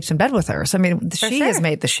dog sleeps in bed with her. So, I mean, she has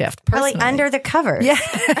made the shift. Probably under the covers. Yeah.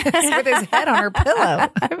 With his head on her pillow.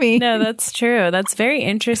 I mean. No, that's true. That's very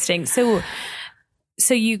interesting. So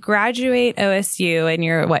you graduate OSU and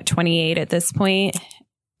you're what, 28 at this point?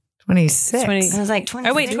 26. I was like 26.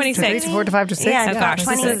 Oh, wait, 26. 4 to 5 to 6. Yeah, Oh, gosh.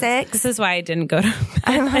 26. This is why I didn't go to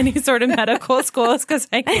any sort of medical schools because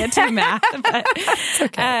I can't do math. But, it's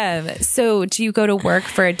okay. So do you go to work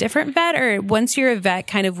for a different vet, or once you're a vet,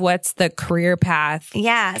 kind of what's the career path?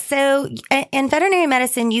 Yeah. So in veterinary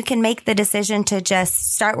medicine, you can make the decision to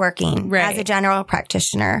just start working as a general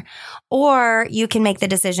practitioner, or you can make the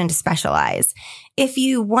decision to specialize. If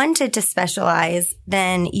you wanted to specialize,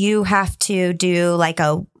 then you have to do like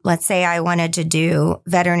let's say I wanted to do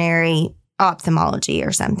veterinary ophthalmology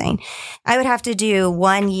or something. I would have to do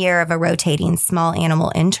 1 year of a rotating small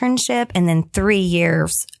animal internship and then 3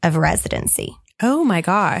 years of residency. Oh my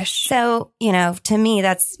gosh. So, you know, to me,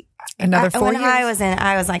 that's another 4 years. When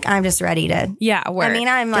I was like, I'm just ready to work. I mean,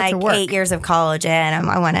 I'm like 8 years of college in.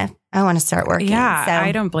 I want to start working. Yeah, so,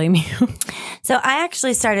 I don't blame you. So I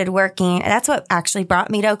actually started working. That's what actually brought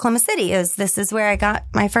me to Oklahoma City. This is where I got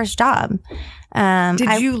my first job.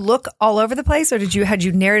 Did you look all over the place, or had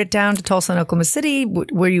you narrowed it down to Tulsa and Oklahoma City?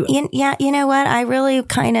 Were you? Yeah, you know what? I really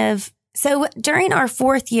kind of. So during our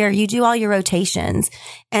 4th year, you do all your rotations,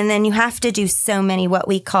 and then you have to do so many what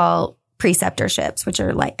we call preceptorships, which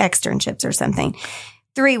are like externships or something.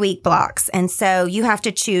 3-week blocks. And so you have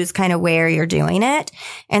to choose kind of where you're doing it.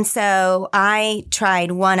 And so I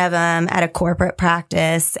tried one of them at a corporate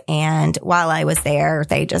practice. And while I was there,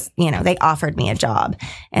 they just, you know, they offered me a job.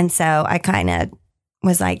 And so I kind of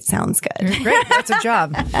was like, sounds good. Great. That's a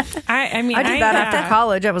job. I mean, I did that after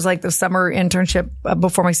college. I was like the summer internship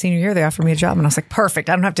before my senior year. They offered me a job and I was like, perfect.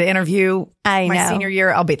 I don't have to interview my senior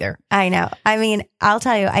year. I'll be there. I know. I mean, I'll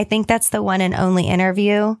tell you, I think that's the one and only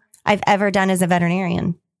interview I've ever done as a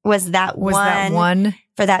veterinarian was that one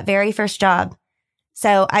for that very first job.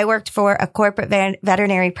 So I worked for a corporate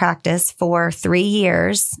veterinary practice for 3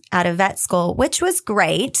 years out of vet school, which was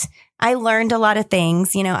great. I learned a lot of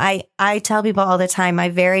things. You know, I tell people all the time, my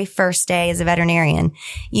very first day as a veterinarian,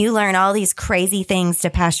 you learn all these crazy things to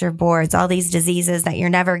pass your boards, all these diseases that you're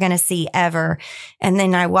never going to see ever. And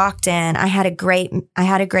then I walked in, I had a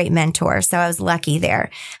great mentor. So I was lucky there.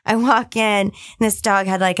 I walk in and this dog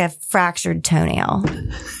had like a fractured toenail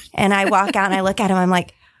and I walk out and I look at him. I'm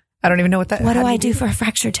like, I don't even know what that, what do I do for a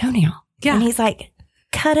fractured toenail? Yeah. And he's like,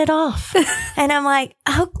 cut it off. And I'm like,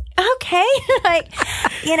 oh, okay. Like,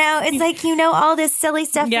 you know, it's like, you know, all this silly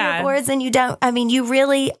stuff for your boards and you don't, I mean, you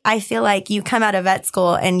really, I feel like you come out of vet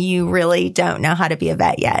school and you really don't know how to be a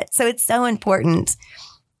vet yet. So it's so important.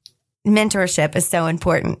 Mentorship is so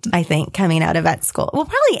important, I think, coming out of vet school. Well,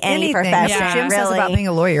 probably any profession. Yeah. Jim really says about being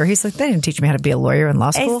a lawyer. He's like, they didn't teach me how to be a lawyer in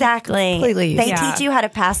law school. Exactly. Completely. They teach you how to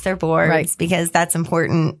pass their boards because that's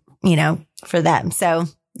important, you know, for them. So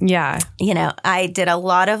yeah, you know, I did a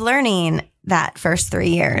lot of learning that first 3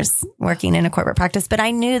 years working in a corporate practice, but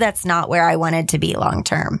I knew that's not where I wanted to be long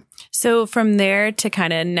term. So from there to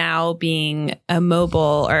kind of now being a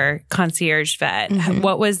mobile or concierge vet,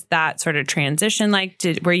 what was that sort of transition like?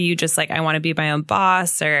 Were you just like, I want to be my own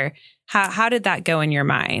boss, or how did that go in your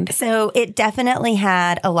mind? So it definitely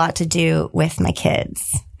had a lot to do with my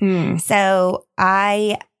kids. So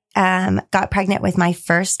I got pregnant with my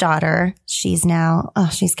first daughter. She's now,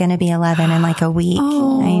 she's going to be 11 in like a week.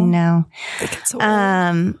 Oh. I know. So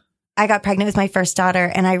I got pregnant with my first daughter,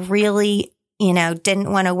 and I really,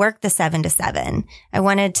 didn't want to work the 7 to 7. I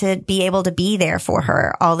wanted to be able to be there for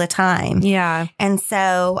her all the time. Yeah. And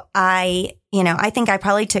so I think I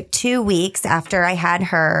probably took 2 weeks after I had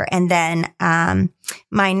her. And then,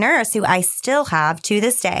 my nurse, who I still have to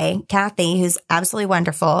this day, Kathy, who's absolutely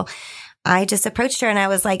wonderful, I just approached her and I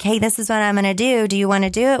was like, hey, this is what I'm going to do. Do you want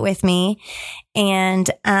to do it with me? And,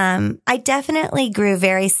 I definitely grew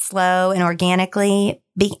very slow and organically,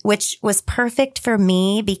 which was perfect for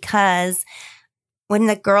me because when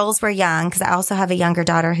the girls were young, because I also have a younger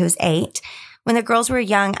daughter who's 8, when the girls were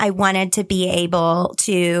young, I wanted to be able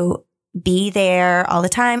to be there all the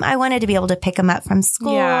time. I wanted to be able to pick them up from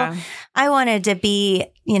school. Yeah. I wanted to be,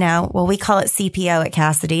 we call it CPO at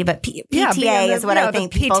Cassidy, but PTA is what I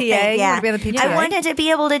think people think. Yeah. You want to be on the PTA. I wanted to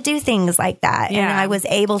be able to do things like that. Yeah. And I was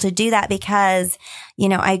able to do that because,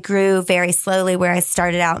 I grew very slowly, where I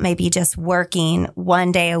started out maybe just working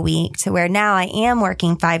 1 day a week to where now I am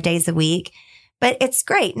working 5 days a week. But it's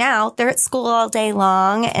great. Now they're at school all day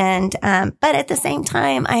long. And, but at the same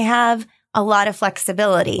time, I have a lot of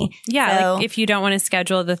flexibility. Yeah. So, like if you don't want to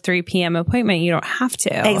schedule the 3 p.m. appointment, you don't have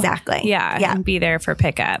to. Exactly. Yeah. Yeah. And be there for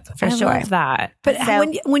pickup. For I sure. love that. But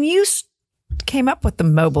when you came up with the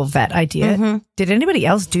mobile vet idea, did anybody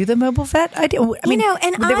else do the mobile vet idea? I mean,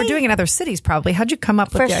 they were doing it in other cities probably. How'd you come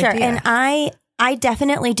up with the idea? And I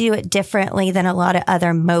definitely do it differently than a lot of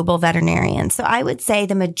other mobile veterinarians. So I would say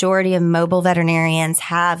the majority of mobile veterinarians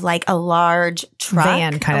have like a large truck,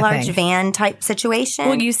 van kind of large thing. van type situation.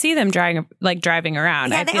 Well, you see them driving around.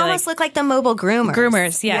 Yeah, I they feel almost look like the mobile groomers.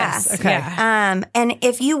 Groomers, yes. Yes. Okay. Yeah. And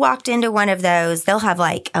if you walked into one of those, they'll have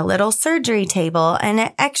like a little surgery table and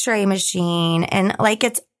an x-ray machine. And like,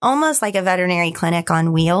 it's almost like a veterinary clinic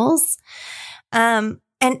on wheels. And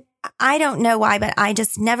I don't know why, but I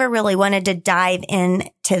just never really wanted to dive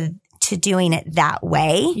into doing it that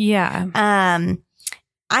way. Yeah.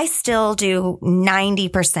 I still do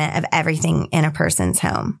 90% of everything in a person's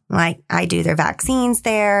home. Like I do their vaccines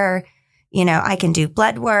there. I can do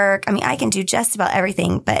blood work. I mean, I can do just about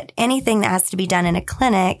everything, but anything that has to be done in a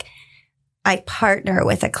clinic, I partner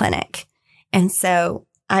with a clinic. And so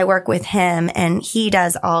I work with him and he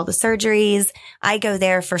does all the surgeries. I go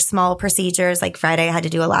there for small procedures. Like Friday, I had to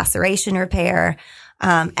do a laceration repair,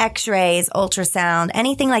 x-rays, ultrasound,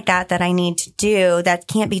 anything like that I need to do that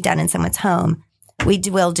can't be done in someone's home. We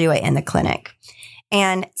will do it in the clinic.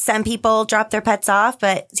 And some people drop their pets off,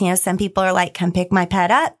 but some people are like, come pick my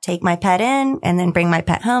pet up, take my pet in, and then bring my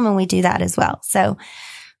pet home. And we do that as well. So,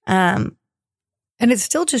 and it's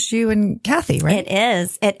still just you and Kathy, right?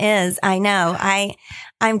 It is. I know.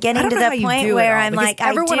 I'm getting to the point where I'm like,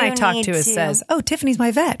 everyone I talk to says, "Oh, Tiffany's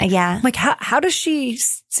my vet." Yeah. I'm like, how does she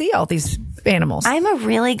see all these animals? I'm a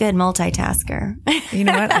really good multitasker. You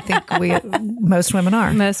know what? I think most women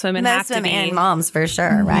are. Most women have to be. And moms for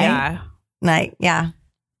sure, right? Yeah. Like, yeah.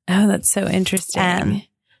 Oh, that's so interesting.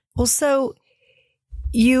 Well, so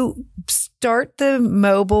you start the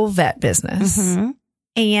mobile vet business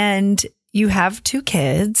and you have 2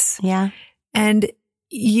 kids. Yeah. And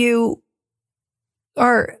you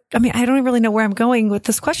are, I mean, I don't really know where I'm going with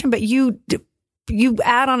this question, but you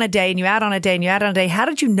add on a day and you add on a day and you add on a day. How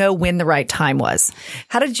did you know when the right time was?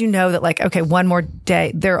 How did you know that like, okay, one more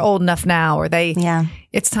day, they're old enough now, or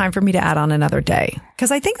it's time for me to add on another day?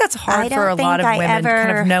 Because I think that's hard for a lot of women,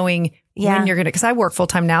 kind of knowing when you're going to, because I work full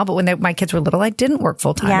time now, but when my kids were little, I didn't work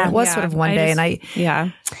full time. Yeah. It was sort of one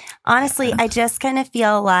day. Honestly, I just kind of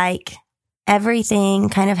feel like everything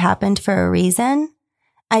kind of happened for a reason.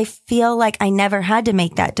 I feel like I never had to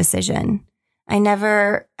make that decision. When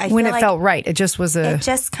it felt right, it just was it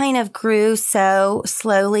just kind of grew so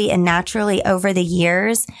slowly and naturally over the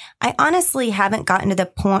years. I honestly didn't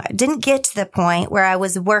get to the point where I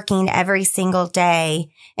was working every single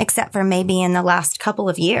day, except for maybe in the last couple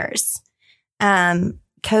of years.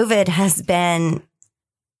 COVID has been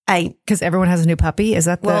because everyone has a new puppy. Is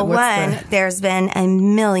that there's been a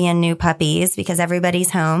million new puppies because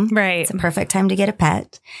everybody's home. Right. It's a perfect time to get a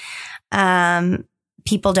pet.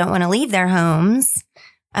 People don't want to leave their homes.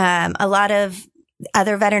 A lot of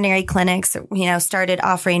other veterinary clinics, started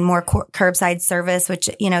offering more curbside service, which,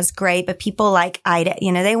 is great. But people like Ida,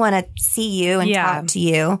 they want to see you and talk to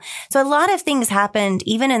you. So a lot of things happened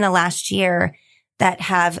even in the last year that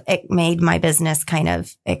have made my business kind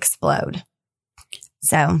of explode.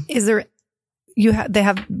 So is there, we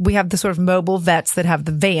have the sort of mobile vets that have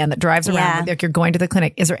the van that drives around like you're going to the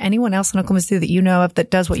clinic. Is there anyone else in Oklahoma City that you know of that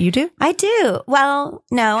does what you do? I do. Well,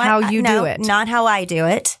 no. How you do it? Not how I do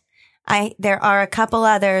it. There are a couple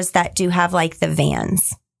others that do have like the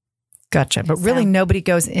vans. Gotcha. But really nobody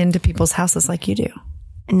goes into people's houses like you do.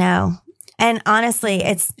 No. And honestly,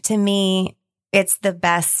 to me, it's the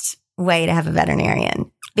best way to have a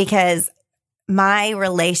veterinarian, because my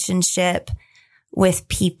relationship with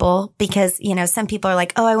people, because, some people are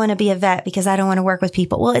like, oh, I want to be a vet because I don't want to work with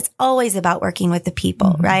people. Well, it's always about working with the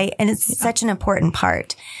people, right? And it's such an important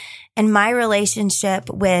part. And my relationship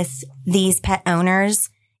with these pet owners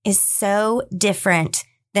is so different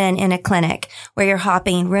than in a clinic where you're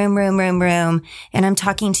hopping room, and I'm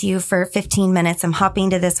talking to you for 15 minutes. I'm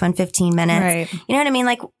hopping to this one 15 minutes. Right. You know what I mean?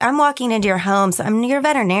 Like, I'm walking into your home, so I'm your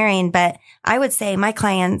veterinarian, but I would say my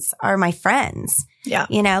clients are my friends. Yeah.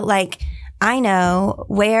 Like, I know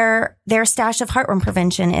where their stash of heartworm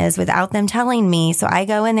prevention is without them telling me. So I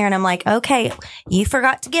go in there and I'm like, okay, you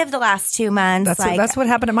forgot to give the last 2 months. That's what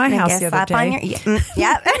happened at my house the other day.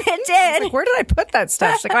 Yeah, it did. Like, where did I put that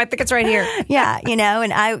stuff? She's like, oh, I think it's right here. Yeah.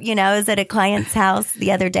 And I, was at a client's house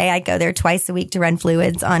the other day. I go there twice a week to run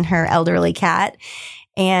fluids on her elderly cat.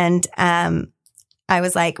 And, I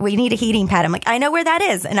was like, we need a heating pad. I'm like, I know where that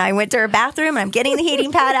is. And I went to her bathroom and I'm getting the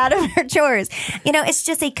heating pad out of her drawers. It's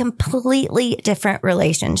just a completely different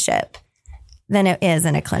relationship than it is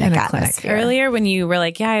in a clinic atmosphere. Earlier when you were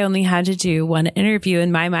like, yeah, I only had to do one interview,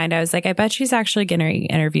 in my mind, I was like, I bet she's actually getting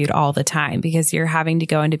interviewed all the time because you're having to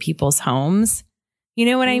go into people's homes. You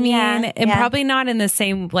know what I mean? Yeah, and probably not in the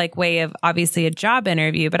same way of obviously a job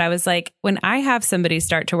interview, but I was like, when I have somebody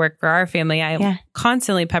start to work for our family, I'm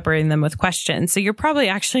constantly peppering them with questions. So you're probably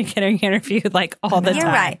actually getting interviewed like all the time. You're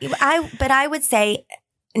right. But I would say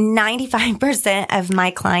 95% of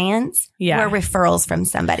my clients were referrals from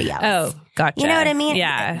somebody else. Oh, gotcha. You know what I mean?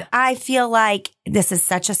 Yeah. I feel like this is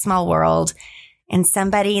such a small world, and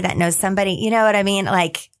somebody that knows somebody, you know what I mean?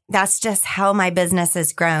 Like, that's just how my business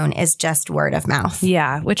has grown, is just word of mouth.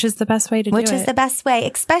 Yeah, which is the best way to do it. Which is the best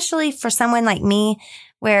way, especially for someone like me,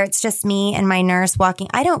 where it's just me and my nurse walking.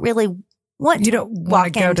 I don't really want to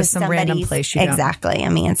walk go to some random place. Exactly. I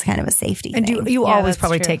mean, it's kind of a safety thing. And you always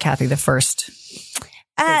probably take Kathy the first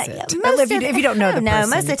visit. If you don't know the person.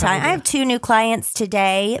 Most of the time. I have 2 new clients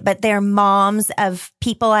today, but they're moms of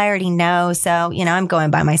people I already know. So, I'm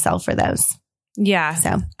going by myself for those. Yeah.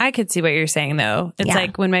 So I could see what you're saying though. It's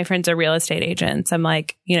like when my friends are real estate agents, I'm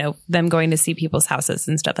like, them going to see people's houses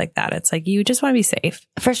and stuff like that. It's like, you just want to be safe.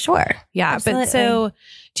 For sure. Yeah. Absolutely. But so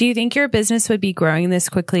do you think your business would be growing this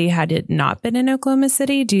quickly had it not been in Oklahoma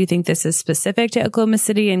City? Do you think this is specific to Oklahoma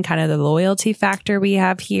City and kind of the loyalty factor we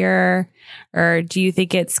have here? Or do you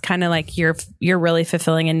think it's kind of like you're really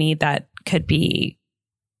fulfilling a need that could be,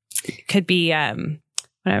 what am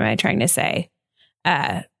I trying to say?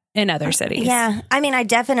 In other cities. Yeah. I mean, I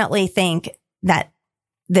definitely think that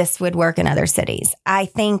this would work in other cities. I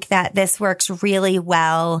think that this works really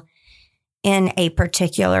well in a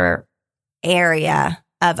particular area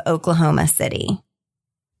of Oklahoma City.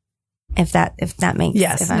 If that makes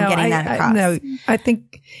sense. If I'm getting that across. I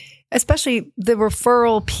think especially the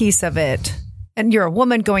referral piece of it, and you're a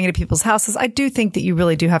woman going into people's houses, I do think that you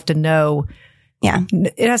really do have to know. Yeah.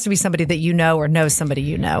 It has to be somebody that you know or knows somebody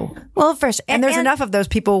you know. Well, for sure. And there's enough of those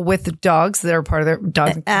people with dogs that are part of their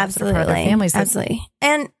dogs and cats that are part of their families. Absolutely.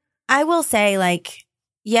 And I will say, like,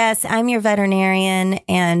 yes, I'm your veterinarian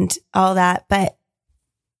and all that, but,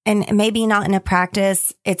 and maybe not in a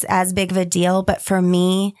practice, it's as big of a deal. But for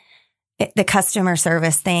me, the customer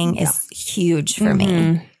service thing is huge for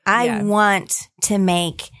me. I want to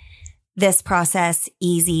make this process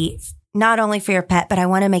easy, not only for your pet, but I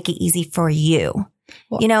want to make it easy for you.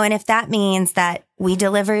 Well, and if that means that we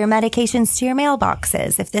deliver your medications to your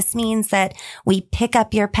mailboxes, if this means that we pick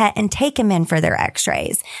up your pet and take them in for their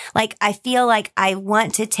x-rays, like, I feel like I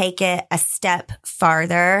want to take it a step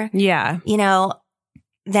farther. Yeah.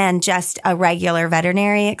 Than just a regular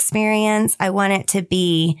veterinary experience. I want it to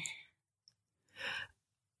be,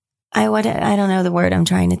 I don't know the word I'm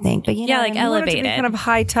trying to think, but like elevated, kind of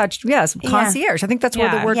high touch. Yes, concierge. I think that's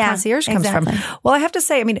where the word concierge comes from. Well, I have to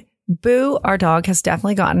say, I mean, Boo, our dog, has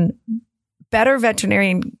definitely gotten better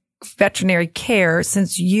veterinary care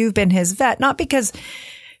since you've been his vet. Not because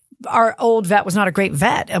our old vet was not a great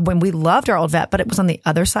vet when we loved our old vet, but it was on the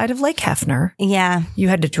other side of Lake Hefner. Yeah. You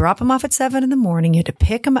had to drop him off at 7 a.m. You had to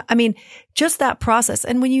pick him up. I mean, just that process.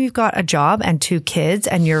 And when you've got a job and 2 kids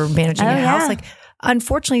and you're managing a house, like,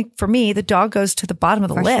 unfortunately for me, the dog goes to the bottom of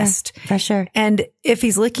the list. For sure. And if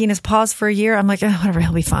he's licking his paws for a year, I'm like, oh, whatever,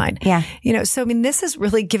 he'll be fine. Yeah. So, I mean, this has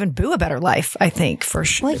really given Boo a better life, I think, for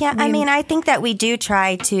sure. Well, yeah. I mean, I think that we do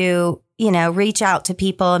try to, reach out to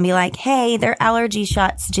people and be like, hey, their allergy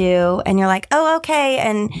shots due. And you're like, oh, okay.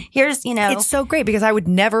 And here's, It's so great because I would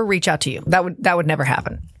never reach out to you. That would never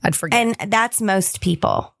happen. I'd forget. And that's most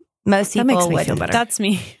people. Most people makes me would. feel better. That's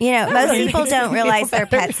me. Most people don't realize their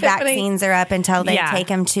better, pets' Tiffany. vaccines are up until they take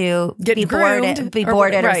them to Get be groomed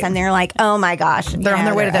boarded or right. something. They're like, oh my gosh. They're on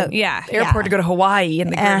their way to the airport to go to Hawaii.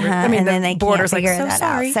 And and then they border's can't figure that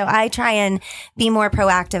sorry. out. So I try and be more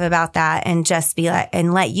proactive about that and just be like,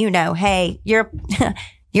 and let you know, hey, your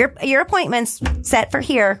appointment's set for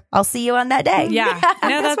here. I'll see you on that day. Yeah.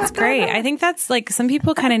 No, that's great. I think that's like some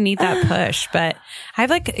people kind of need that push, but I've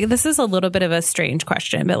this is a little bit of a strange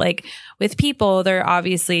question, but like with people, there are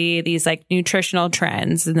obviously these like nutritional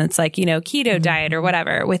trends and it's like, keto diet or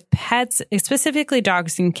whatever. With pets, specifically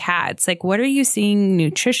dogs and cats, like what are you seeing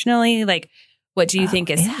nutritionally? Like, what do you think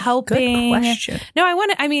is helping? Good question. No,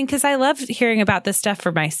 because I love hearing about this stuff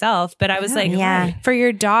for myself, but I was like, Yeah. for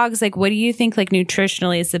your dogs, like, what do you think like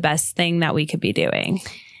nutritionally is the best thing that we could be doing?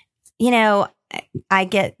 I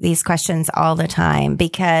get these questions all the time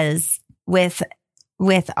because with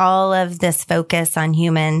all of this focus on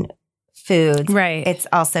human foods, Right. it's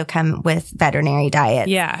also come with veterinary diets.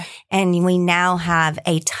 Yeah. And we now have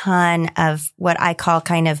a ton of what I call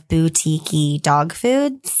kind of boutique-y dog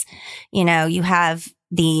foods. You have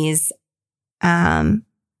these pet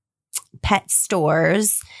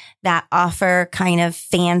stores that offer kind of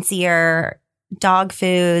fancier dog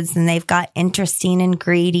foods and they've got interesting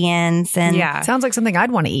ingredients and Sounds like something I'd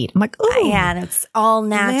want to eat. I'm like, oh yeah, that's all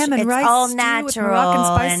natural. Lamb and It's rice all stew with natural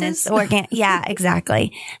Moroccan and spices. it's organic. Yeah,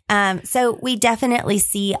 exactly. So we definitely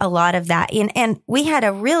see a lot of that. And we had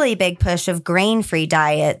a really big push of grain-free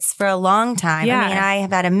diets for a long time. Yeah. I mean, I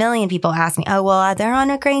have had a million people ask me, oh, well, they're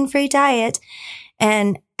on a grain-free diet.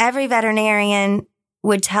 And every veterinarian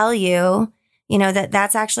would tell you, that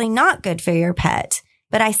that's actually not good for your pet.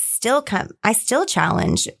 But I still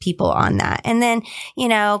challenge people on that. And then,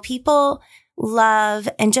 people love,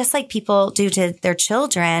 and just like people do to their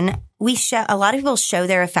children, a lot of people show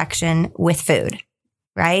their affection with food,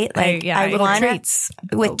 right? Like treats.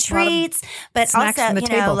 With treats, but also, from the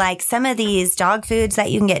table. like some of these dog foods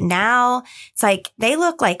that you can get now, it's like they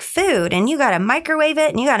look like food and you got to microwave it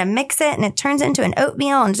and you got to mix it and it turns into an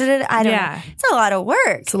oatmeal and I don't know. It's a lot of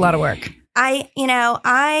work. It's a lot of work.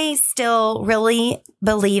 I still really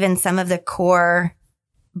believe in some of the core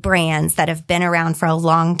brands that have been around for a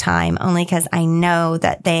long time, only because I know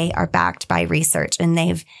that they are backed by research and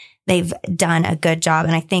they've done a good job.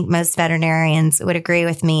 And I think most veterinarians would agree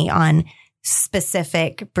with me on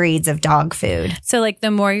specific breeds of dog food. So like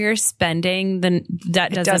the more you're spending, then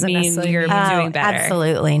that doesn't mean you're doing better.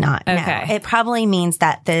 Absolutely not. Okay. No. It probably means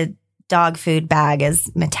that the dog food bag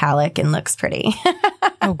is metallic and looks pretty.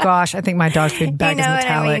 Oh gosh, I think my dog food bag is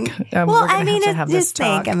metallic. It's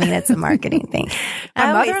a marketing thing.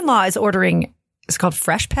 My mother-in-law is ordering, it's called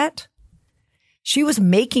Fresh Pet. She was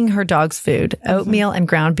making her dog's food, oatmeal and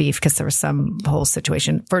ground beef, because there was some whole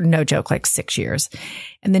situation, for no joke, like 6 years.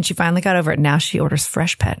 And then she finally got over it. Now she orders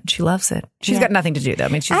Fresh Pet. She loves it. She's got nothing to do though. I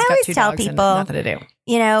mean, she's got two dogs and nothing to do.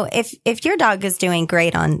 If your dog is doing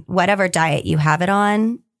great on whatever diet you have it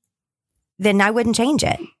on, then I wouldn't change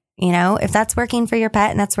it. If that's working for your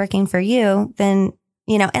pet and that's working for you, then,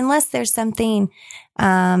 unless there's something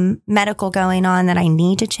medical going on that I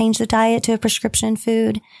need to change the diet to a prescription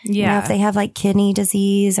food. Yeah. If they have like kidney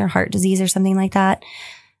disease or heart disease or something like that,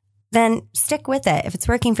 then stick with it. If it's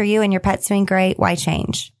working for you and your pet's doing great, why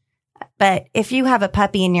change? But if you have a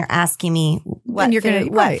puppy and you're asking me what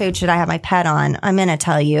food should I have my pet on, I'm going to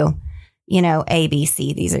tell you, A, B,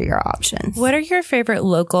 C, these are your options. What are your favorite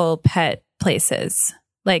local pet places?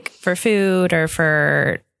 Like for food or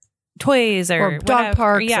for toys or dog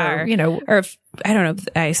parks or I don't know.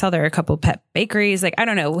 I saw there are a couple pet bakeries. Like, I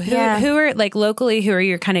don't know who are like locally, who are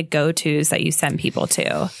your kind of go-tos that you send people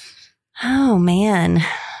to? Oh man.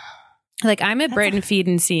 Like I'm a Britain Feed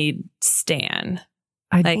and Seed stan.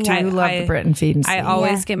 I love the Britain Feed and Seed. I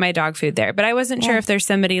always get my dog food there, but I wasn't sure if there's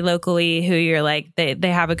somebody locally who you're like, they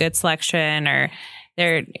have a good selection or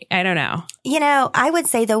I don't know. I would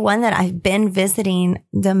say the one that I've been visiting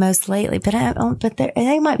the most lately, but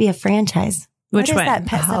they might be a franchise. Which one? What is that?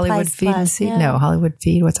 Pet Hollywood Supplies Feed Plus? and Seed? Yeah. No, Hollywood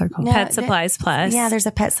Feed. What's that called? No, Pet Supplies Plus. Yeah, there's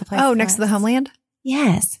a Pet Supplies. Oh, next to the Homeland?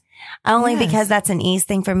 Yes. Only because that's an ease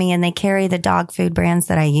thing for me and they carry the dog food brands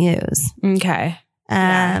that I use. Okay.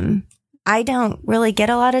 I don't really get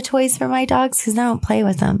a lot of toys for my dogs because I don't play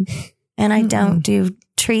with them. And I don't do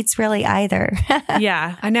treats really either.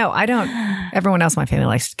 Yeah. I know. I don't. Everyone else in my family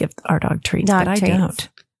likes to give our dog treats, but I don't.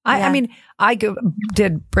 I mean, I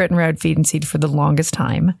did Britain Road Feed and Seed for the longest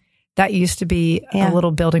time. That used to be a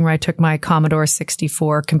little building where I took my Commodore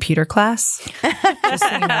 64 computer class. Just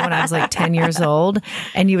so you know, when I was like 10 years old.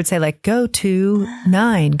 And you would say like, go to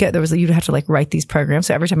 9. You'd have to like write these programs.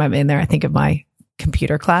 So every time I'm in there, I think of my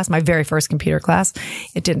computer class, my very first computer class.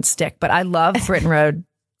 It didn't stick, but I love Britton Road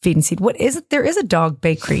Feed and Seed. What is it? There is a dog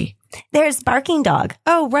bakery. There's Barking Dog.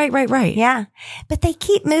 Oh, right. Yeah. But they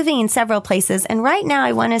keep moving in several places. And right now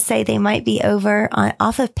I want to say they might be over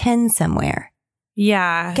off of Penn somewhere.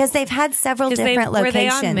 Yeah. Because they've had several different locations.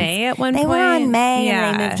 Were they on May at one point? They were on May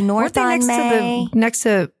and they moved north on May. Next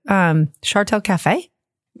to Chartel Cafe?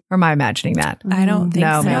 Or am I imagining that? I don't think so.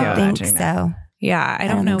 I don't think so. Yeah. I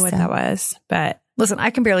don't know what that was, but. Listen, I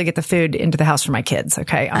can barely get the food into the house for my kids.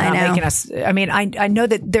 Okay. I'm not making us. I mean, I know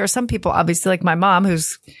that there are some people, obviously, like my mom,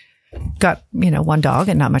 who's got, one dog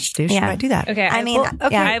and not much to do. She might do that. Okay.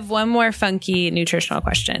 I have one more funky nutritional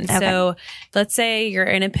question. Okay. So let's say you're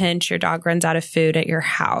in a pinch, your dog runs out of food at your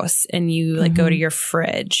house and you go to your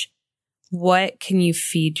fridge. What can you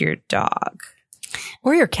feed your dog?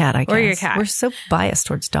 Or your cat, I guess. Or your cat. We're so biased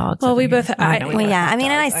towards dogs. Well, we both.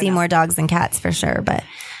 I see more dogs than cats for sure. But,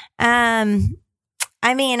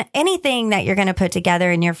 anything that you're going to put together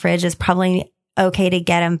in your fridge is probably okay to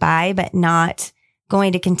get them by, but not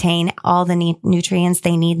going to contain all the nutrients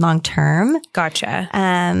they need long term.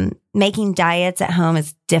 Gotcha. Making diets at home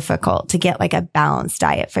is difficult to get like a balanced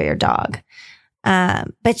diet for your dog.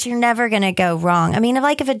 But you're never going to go wrong. I mean,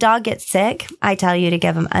 if a dog gets sick, I tell you to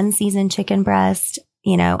give them unseasoned chicken breast,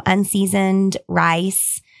 unseasoned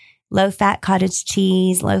rice, low fat cottage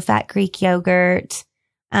cheese, low fat Greek yogurt.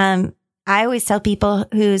 I always tell people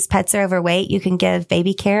whose pets are overweight, you can give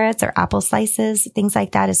baby carrots or apple slices, things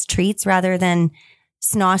like that as treats rather than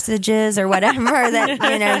sausages or whatever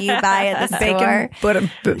that, you buy at the store.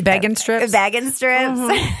 Bacon strips.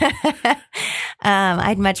 Mm-hmm.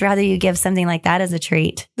 I'd much rather you give something like that as a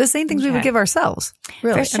treat. The same things we would give ourselves.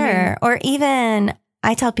 Really. For sure. Or even,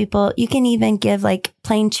 I tell people, you can even give like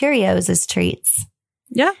plain Cheerios as treats.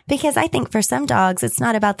 Yeah. Because I think for some dogs, it's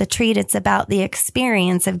not about the treat. It's about the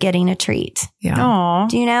experience of getting a treat. Yeah. Aww.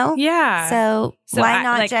 Do you know? Yeah. So why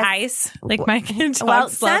not like just ice? Like my dogs some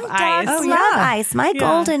love ice. Dogs love ice. My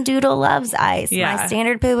golden doodle loves ice. Yeah. My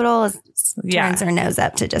standard poodle turns her nose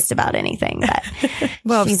up to just about anything.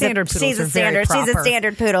 But standard poodles are very proper. She's a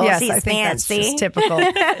standard poodle. Yes, she's I think fancy. That's just typical.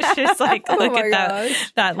 She's like, look at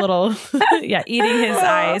that little, eating his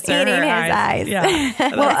eyes. Eating his eyes.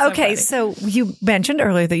 Yeah. Well, okay. So you mentioned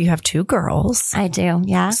earlier that you have 2 girls. I do.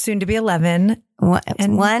 Yeah. Soon to be 11.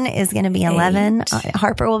 And one is going to be 11.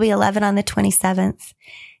 Harper will be 11 on the 27th.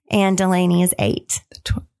 And Delaney is 8.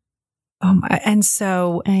 Oh my. And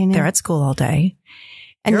so they're at school all day.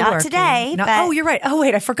 And not working. Today. Oh, you're right. Oh,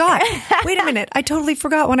 wait, I forgot. Wait a minute. I totally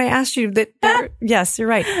forgot when I asked you that. Yes, you're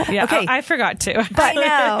right. Yeah, okay. I forgot too. But I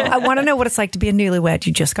know. I want to know what it's like to be a newlywed.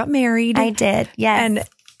 You just got married. I did. Yes.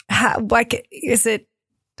 And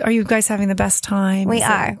are you guys having the best time? We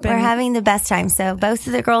are. We're having the best time. So both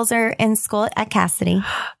of the girls are in school at Cassidy.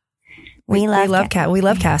 We love Cassidy. We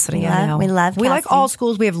love Cassidy. We like all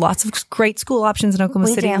schools. We have lots of great school options in Oklahoma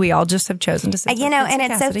City. We all just have chosen to sit. And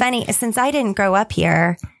it's so funny. Since I didn't grow up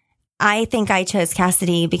here, I think I chose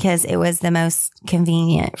Cassidy because it was the most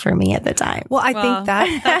convenient for me at the time. Well, I think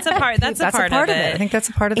that's a part. That's a part of it. I think that's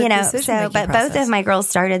a part of the decision-making but process. both of my girls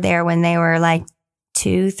started there when they were like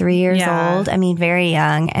 2-3 years old. I mean, very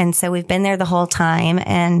young. And so we've been there the whole time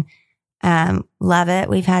and love it.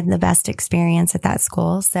 We've had the best experience at that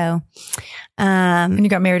school. So, and you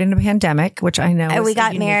got married in a pandemic, which I know we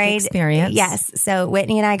got married. Experience. Yes. So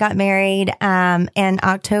Whitney and I got married in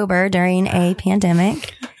October during a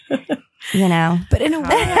pandemic. But in a way,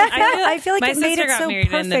 I feel like my it made it so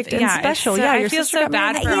perfect and special. I feel so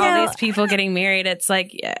bad for all these people getting married. It's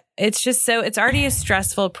like, it's just it's already a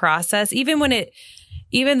stressful process.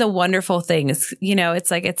 Even the wonderful things,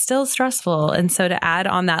 it's like, it's still stressful. And so to add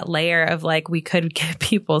on that layer of like, we could get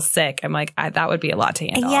people sick, I'm like, that would be a lot to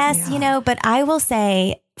handle. Yes, but I will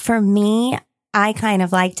say for me, I kind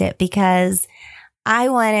of liked it because I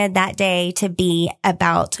wanted that day to be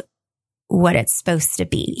about what it's supposed to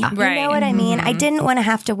be. Right. You know what I mean? I didn't want to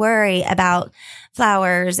have to worry about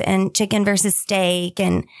flowers and chicken versus steak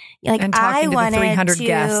and I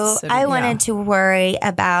wanted to worry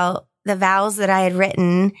about the vows that I had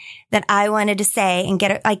written that I wanted to say and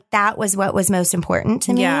get it. Like that was what was most important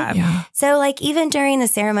to me. Yeah. So like even during the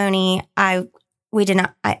ceremony,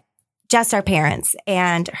 just our parents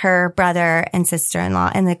and her brother and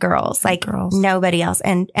sister-in-law and the girls, nobody else.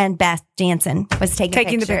 And Beth Jansen was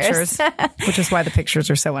taking the pictures, which is why the pictures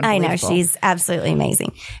are so unbelievable. I know. She's absolutely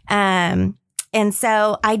amazing. And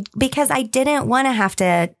so because I didn't want to have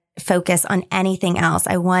to focus on anything else.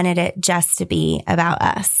 I wanted it just to be about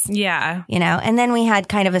us, Yeah. and then we had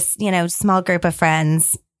kind of a, small group of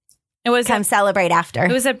friends It was come celebrate after.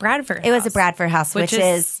 It was at Bradford. It was a Bradford house, which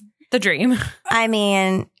is the dream. I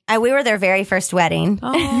mean, we were their very first wedding.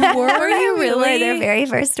 Oh, were you We were really? their very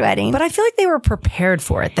first wedding. But I feel like they were prepared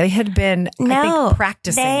for it. They had been, I think,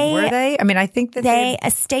 practicing, were they? I mean, I think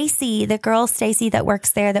that Stacy, the girl Stacy that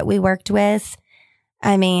works there that we worked with,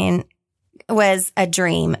 I mean, was a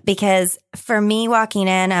dream, because for me walking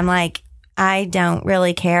in, I'm like, I don't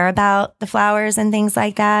really care about the flowers and things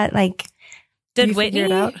like that. Like, Did Whitney?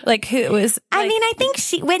 Like, who was? I mean, I think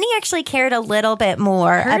Whitney actually cared a little bit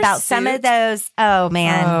more about some of those. Oh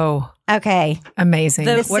man. Oh, okay. Amazing.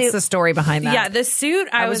 The What's suit- the story behind that? Yeah, the suit.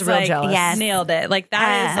 I was real like, jealous. Yes. nailed it. Like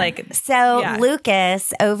that is like So yeah.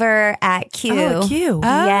 Lucas over at Q. Oh, Q.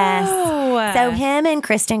 Yes. Oh. So him and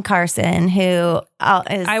Kristen Carson, who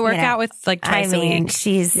is I work out with like twice a week.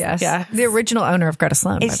 she's Yes. Yeah. The original owner of Greta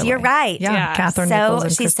Sloan. by the you're way. right. Yeah. Yeah. Catherine Nichols. So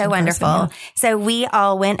And she's Kristen so wonderful. Carson, So we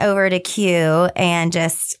all went over to Q and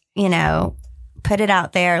just, put it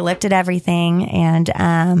out there, looked at everything,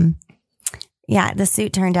 and the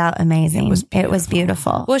suit turned out amazing. It was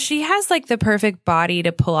beautiful. Well, she has like the perfect body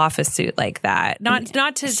to pull off a suit like that. Not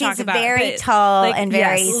to She's talk about very but, tall like, and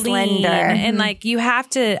very lean, slender. and like you have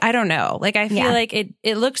to. I don't know. Like I feel Yeah. like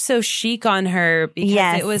it looked so chic on her because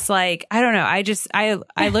Yes. it was like I don't know.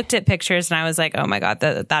 I looked at pictures and I was like, oh my god,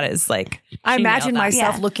 that is like. I she imagine nailed that.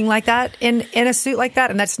 myself Yeah. looking like that in a suit like that,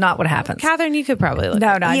 and that's not what happens. Catherine, you could probably look. No,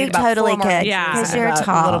 I You need about totally 4 more could, inches Yeah. because and you're about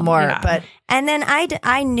tall. a little more, Yeah. but And then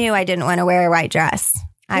I knew I didn't want to wear a white dress.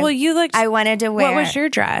 Well, you looked. I wanted to wear. what was your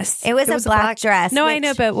dress? It was a black dress. No, I which-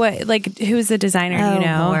 know, but what? Like, who's the designer? Do Oh, you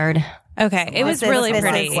know? Lord. Okay, it was This really is-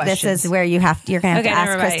 pretty. This is where you're going to have Okay, to ask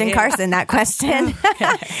never mind. Kristen Yeah. Carson that question.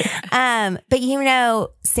 But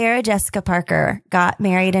Sarah Jessica Parker got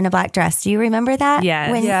married in a black dress. Do you remember that?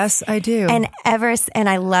 Yes. yes, I do. And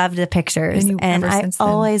I loved the pictures. And ever I since then.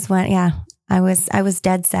 always went, yeah. I was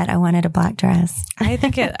dead set. I wanted a black dress. I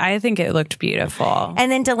think it looked beautiful.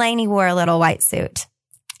 And then Delaney wore a little white suit.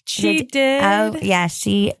 She did. Oh, yeah.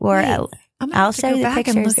 She wore I'm gonna I'll have to show go you the back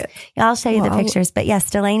and pictures. look at- I'll show you the Well, pictures. But yes,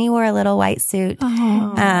 Delaney wore a little white suit.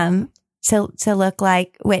 Oh. To look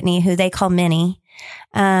like Whitney, who they call Minnie.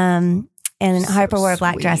 And Harper wore a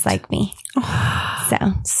black dress like me.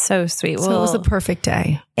 So sweet. So it was a perfect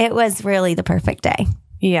day. It was really the perfect day,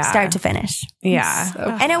 yeah. start to finish.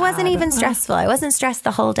 Yeah. And it wasn't even stressful. I wasn't stressed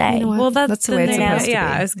the whole day. You know what? Well, that's the way it's the thing. supposed to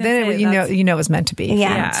Yeah, be. I was gonna then say you that's- know it was meant to be. Yeah.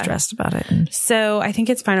 You're not stressed about it. And- So I think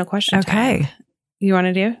it's final question time. okay. You want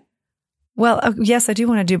to do? Well, yes, I do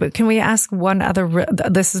want to do, but can we ask one other?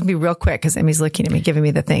 This is gonna be real quick because Emmy's looking at me, giving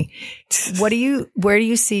me the thing. Where do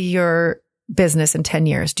you see your business in 10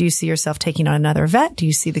 years? Do you see yourself taking on another vet? Do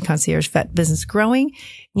you see the concierge vet business growing?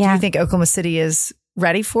 Yeah. Do you think Oklahoma City is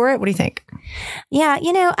ready for it? What do you think? Yeah,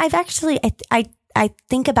 I've actually I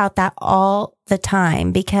think about that all the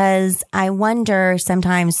time, because I wonder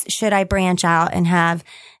sometimes, should I branch out and have,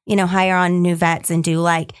 hire on new vets and do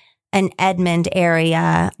like an Edmond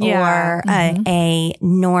area or a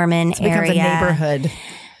Norman It becomes area. a neighborhood.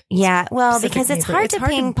 Yeah, well, Specific because it's neighborhood. hard It's to hard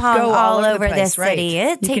to ping pong go all all over over the this place, right. city. It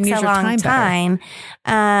You can takes use a your long time time.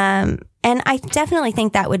 And I definitely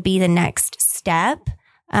think that would be the next step.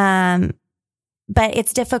 But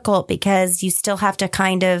it's difficult because you still have to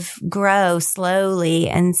kind of grow slowly.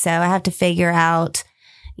 And so I have to figure out,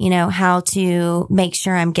 how to make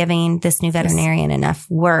sure I'm giving this new veterinarian enough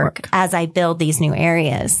work as I build these new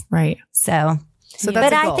areas. Right. So So but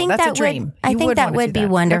that's a I goal. think That's that a dream. would, I You think that wanna would do be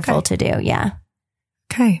wonderful Okay. to do. Yeah.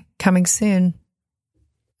 Okay. Coming soon.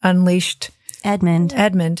 Unleashed Edmund.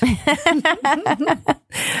 Edmund.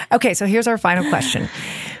 Okay. So here's our final question.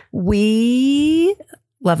 We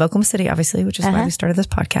love Oklahoma City, obviously, which is why we started this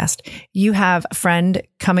podcast. You have a friend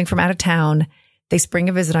coming from out of town. They spring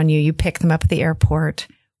a visit on you. You pick them up at the airport.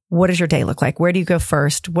 What does your day look like? Where do you go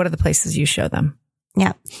first? What are the places you show them?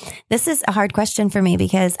 Yeah. This is a hard question for me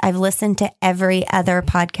because I've listened to every other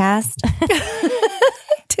podcast.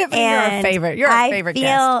 Tiffany, you're our favorite. You're our favorite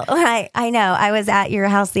guest. I know. I was at your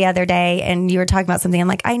house the other day and you were talking about something. I'm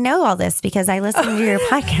like, I know all this because I listen to your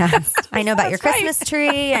podcast. I know about your Christmas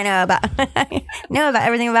tree. I know about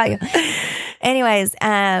everything about you. Anyways,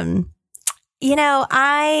 I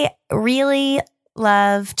really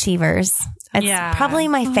love Cheevers. It's probably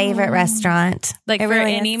my favorite restaurant. Like It for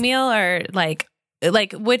really any is. meal or like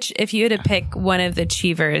which, if you had to pick one of the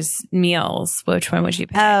Cheevers meals, which one would you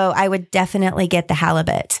pick? Oh, I would definitely get the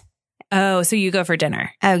halibut. Oh, so you go for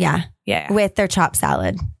dinner. Oh, yeah. Yeah. With their chopped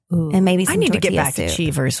salad. And maybe some I need to get tortilla back to soup.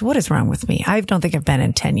 Cheevers. What is wrong with me? I don't think I've been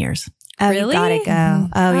in 10 years. Oh, Really? you gotta go.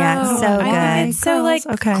 Oh, yeah. So I think good. it's so like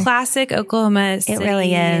Okay. classic Oklahoma It City.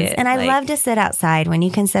 really is. And I like- love to sit outside when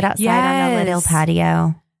you can sit outside on the little Yes.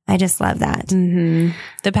 patio. I just love that. Mhm.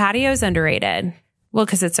 The patio's underrated. Well,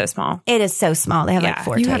 because it's so small. It is so small. They have like Yeah.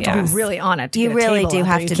 4 You have tables. to be really on it. To You get a really table do out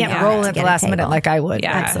have there. to You be can't on roll it in to at the get a last minute table. like I would.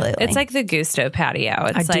 Yeah, Absolutely. It's like the Gusto patio.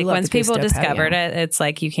 It's I do like love once the people Gusto discovered patio. it, it's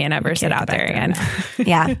like you can't ever You sit can't out go back there there again. now.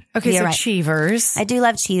 Yeah. Okay, You're so right. Cheevers. I do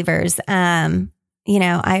love Cheevers. You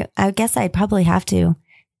know, I guess I'd probably have to,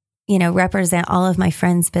 you know, represent all of my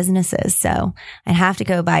friends' businesses. So I'd have to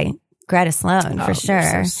go by Greta Sloan for Oh, sure.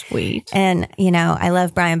 you're so sweet. And, you know, I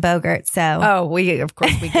love Brian Bogert. So Oh, we go.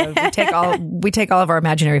 We take all of our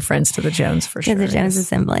imaginary friends to the Jones for to sure. the Jones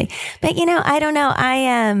Assembly. But, you know, I don't know. I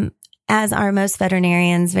am, as are most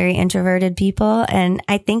veterinarians, very introverted people. And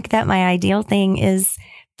I think that my ideal thing is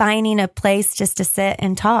finding a place just to sit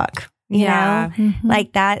and talk, you know? Mhm.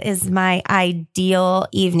 Like that is my ideal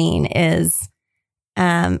evening is,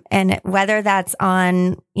 and whether that's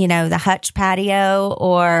on, you know, the hutch patio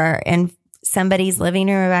or in somebody's living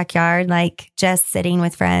room or backyard, like just sitting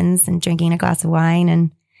with friends and drinking a glass of wine and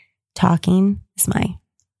talking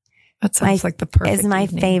That sounds like the perfect is my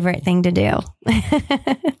evening. favorite thing to do.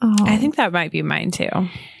 Oh. I think that might be mine too.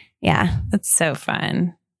 Yeah. That's so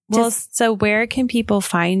fun. Well, so where can people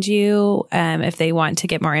find you if they want to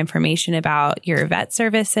get more information about your vet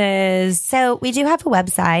services? So we do have a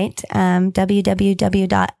website,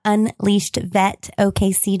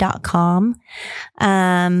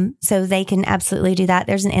 www.unleashedvetokc.com. So they can absolutely do that.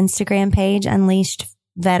 There's an Instagram page, Unleashed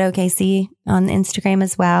Vet OKC on Instagram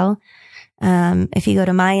as well. If you go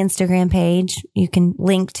to my Instagram page, you can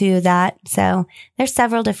link to that. So there's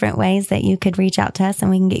several different ways that you could reach out to us and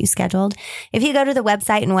we can get you scheduled. If you go to the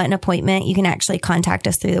website and want an appointment, you can actually contact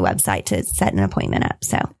us through the website to set an appointment up.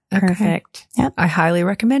 So Okay. Perfect. I highly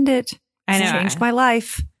recommend it. I know. It's changed my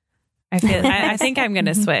life. I think I'm going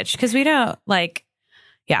to switch because we don't like.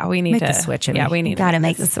 Yeah, we need Make to the switch, Amy. Yeah, we need gotta to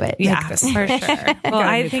make the switch. Yeah, Make this. for sure. Well,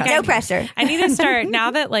 I think No pressure. I need to start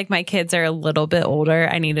now that like my kids are a little bit older.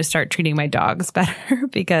 I need to start treating my dogs better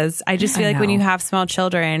because I just feel like when know. you have small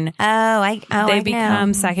children, I they know.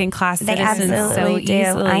 become second class They citizens so absolutely do.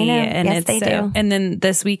 easily. I know. And Yes, it's they so, do. And then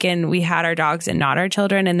this weekend we had our dogs and not our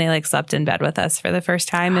children, and they like slept in bed with us for the first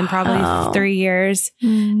time in probably 3 years.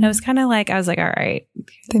 And I was kind of like, I was like, all right,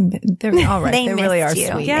 They're all right. They They really are missed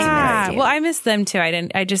you. sweet. yeah. really do. Well, I miss them too.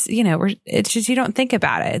 I just, you know, it's just you don't think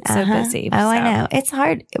about it. It's so busy. Oh, I So. know. It's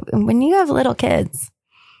hard when you have little kids.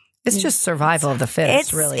 It's just survival of the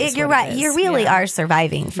fittest, really. is You're what it right. is. You really Yeah. are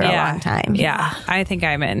surviving for a long time. Yeah, I think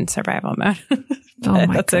I'm in survival mode. Oh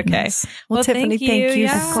my That's goodness. okay. Well, Tiffany, thank you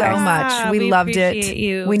Yeah. so much. We loved it. appreciate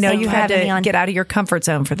you. We know Thank you you for had having me to on. get out of your comfort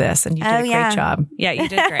zone for this, and you did Oh, a great yeah. job. Yeah, you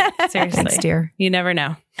did great. Seriously. Thanks, dear. You never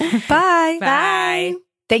know. Bye. Bye.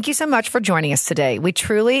 Thank you so much for joining us today. We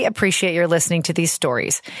truly appreciate your listening to these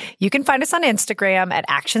stories. You can find us on Instagram at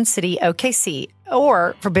Action City OKC,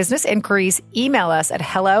 or for business inquiries, email us at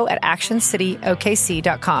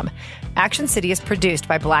hello@actioncityokc.com. Action City is produced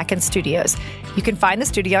by Blacken Studios. You can find the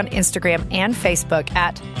studio on Instagram and Facebook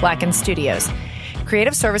at Blacken Studios.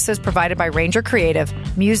 Creative services provided by Ranger Creative.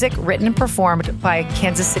 Music written and performed by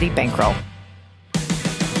Kansas City Bankroll.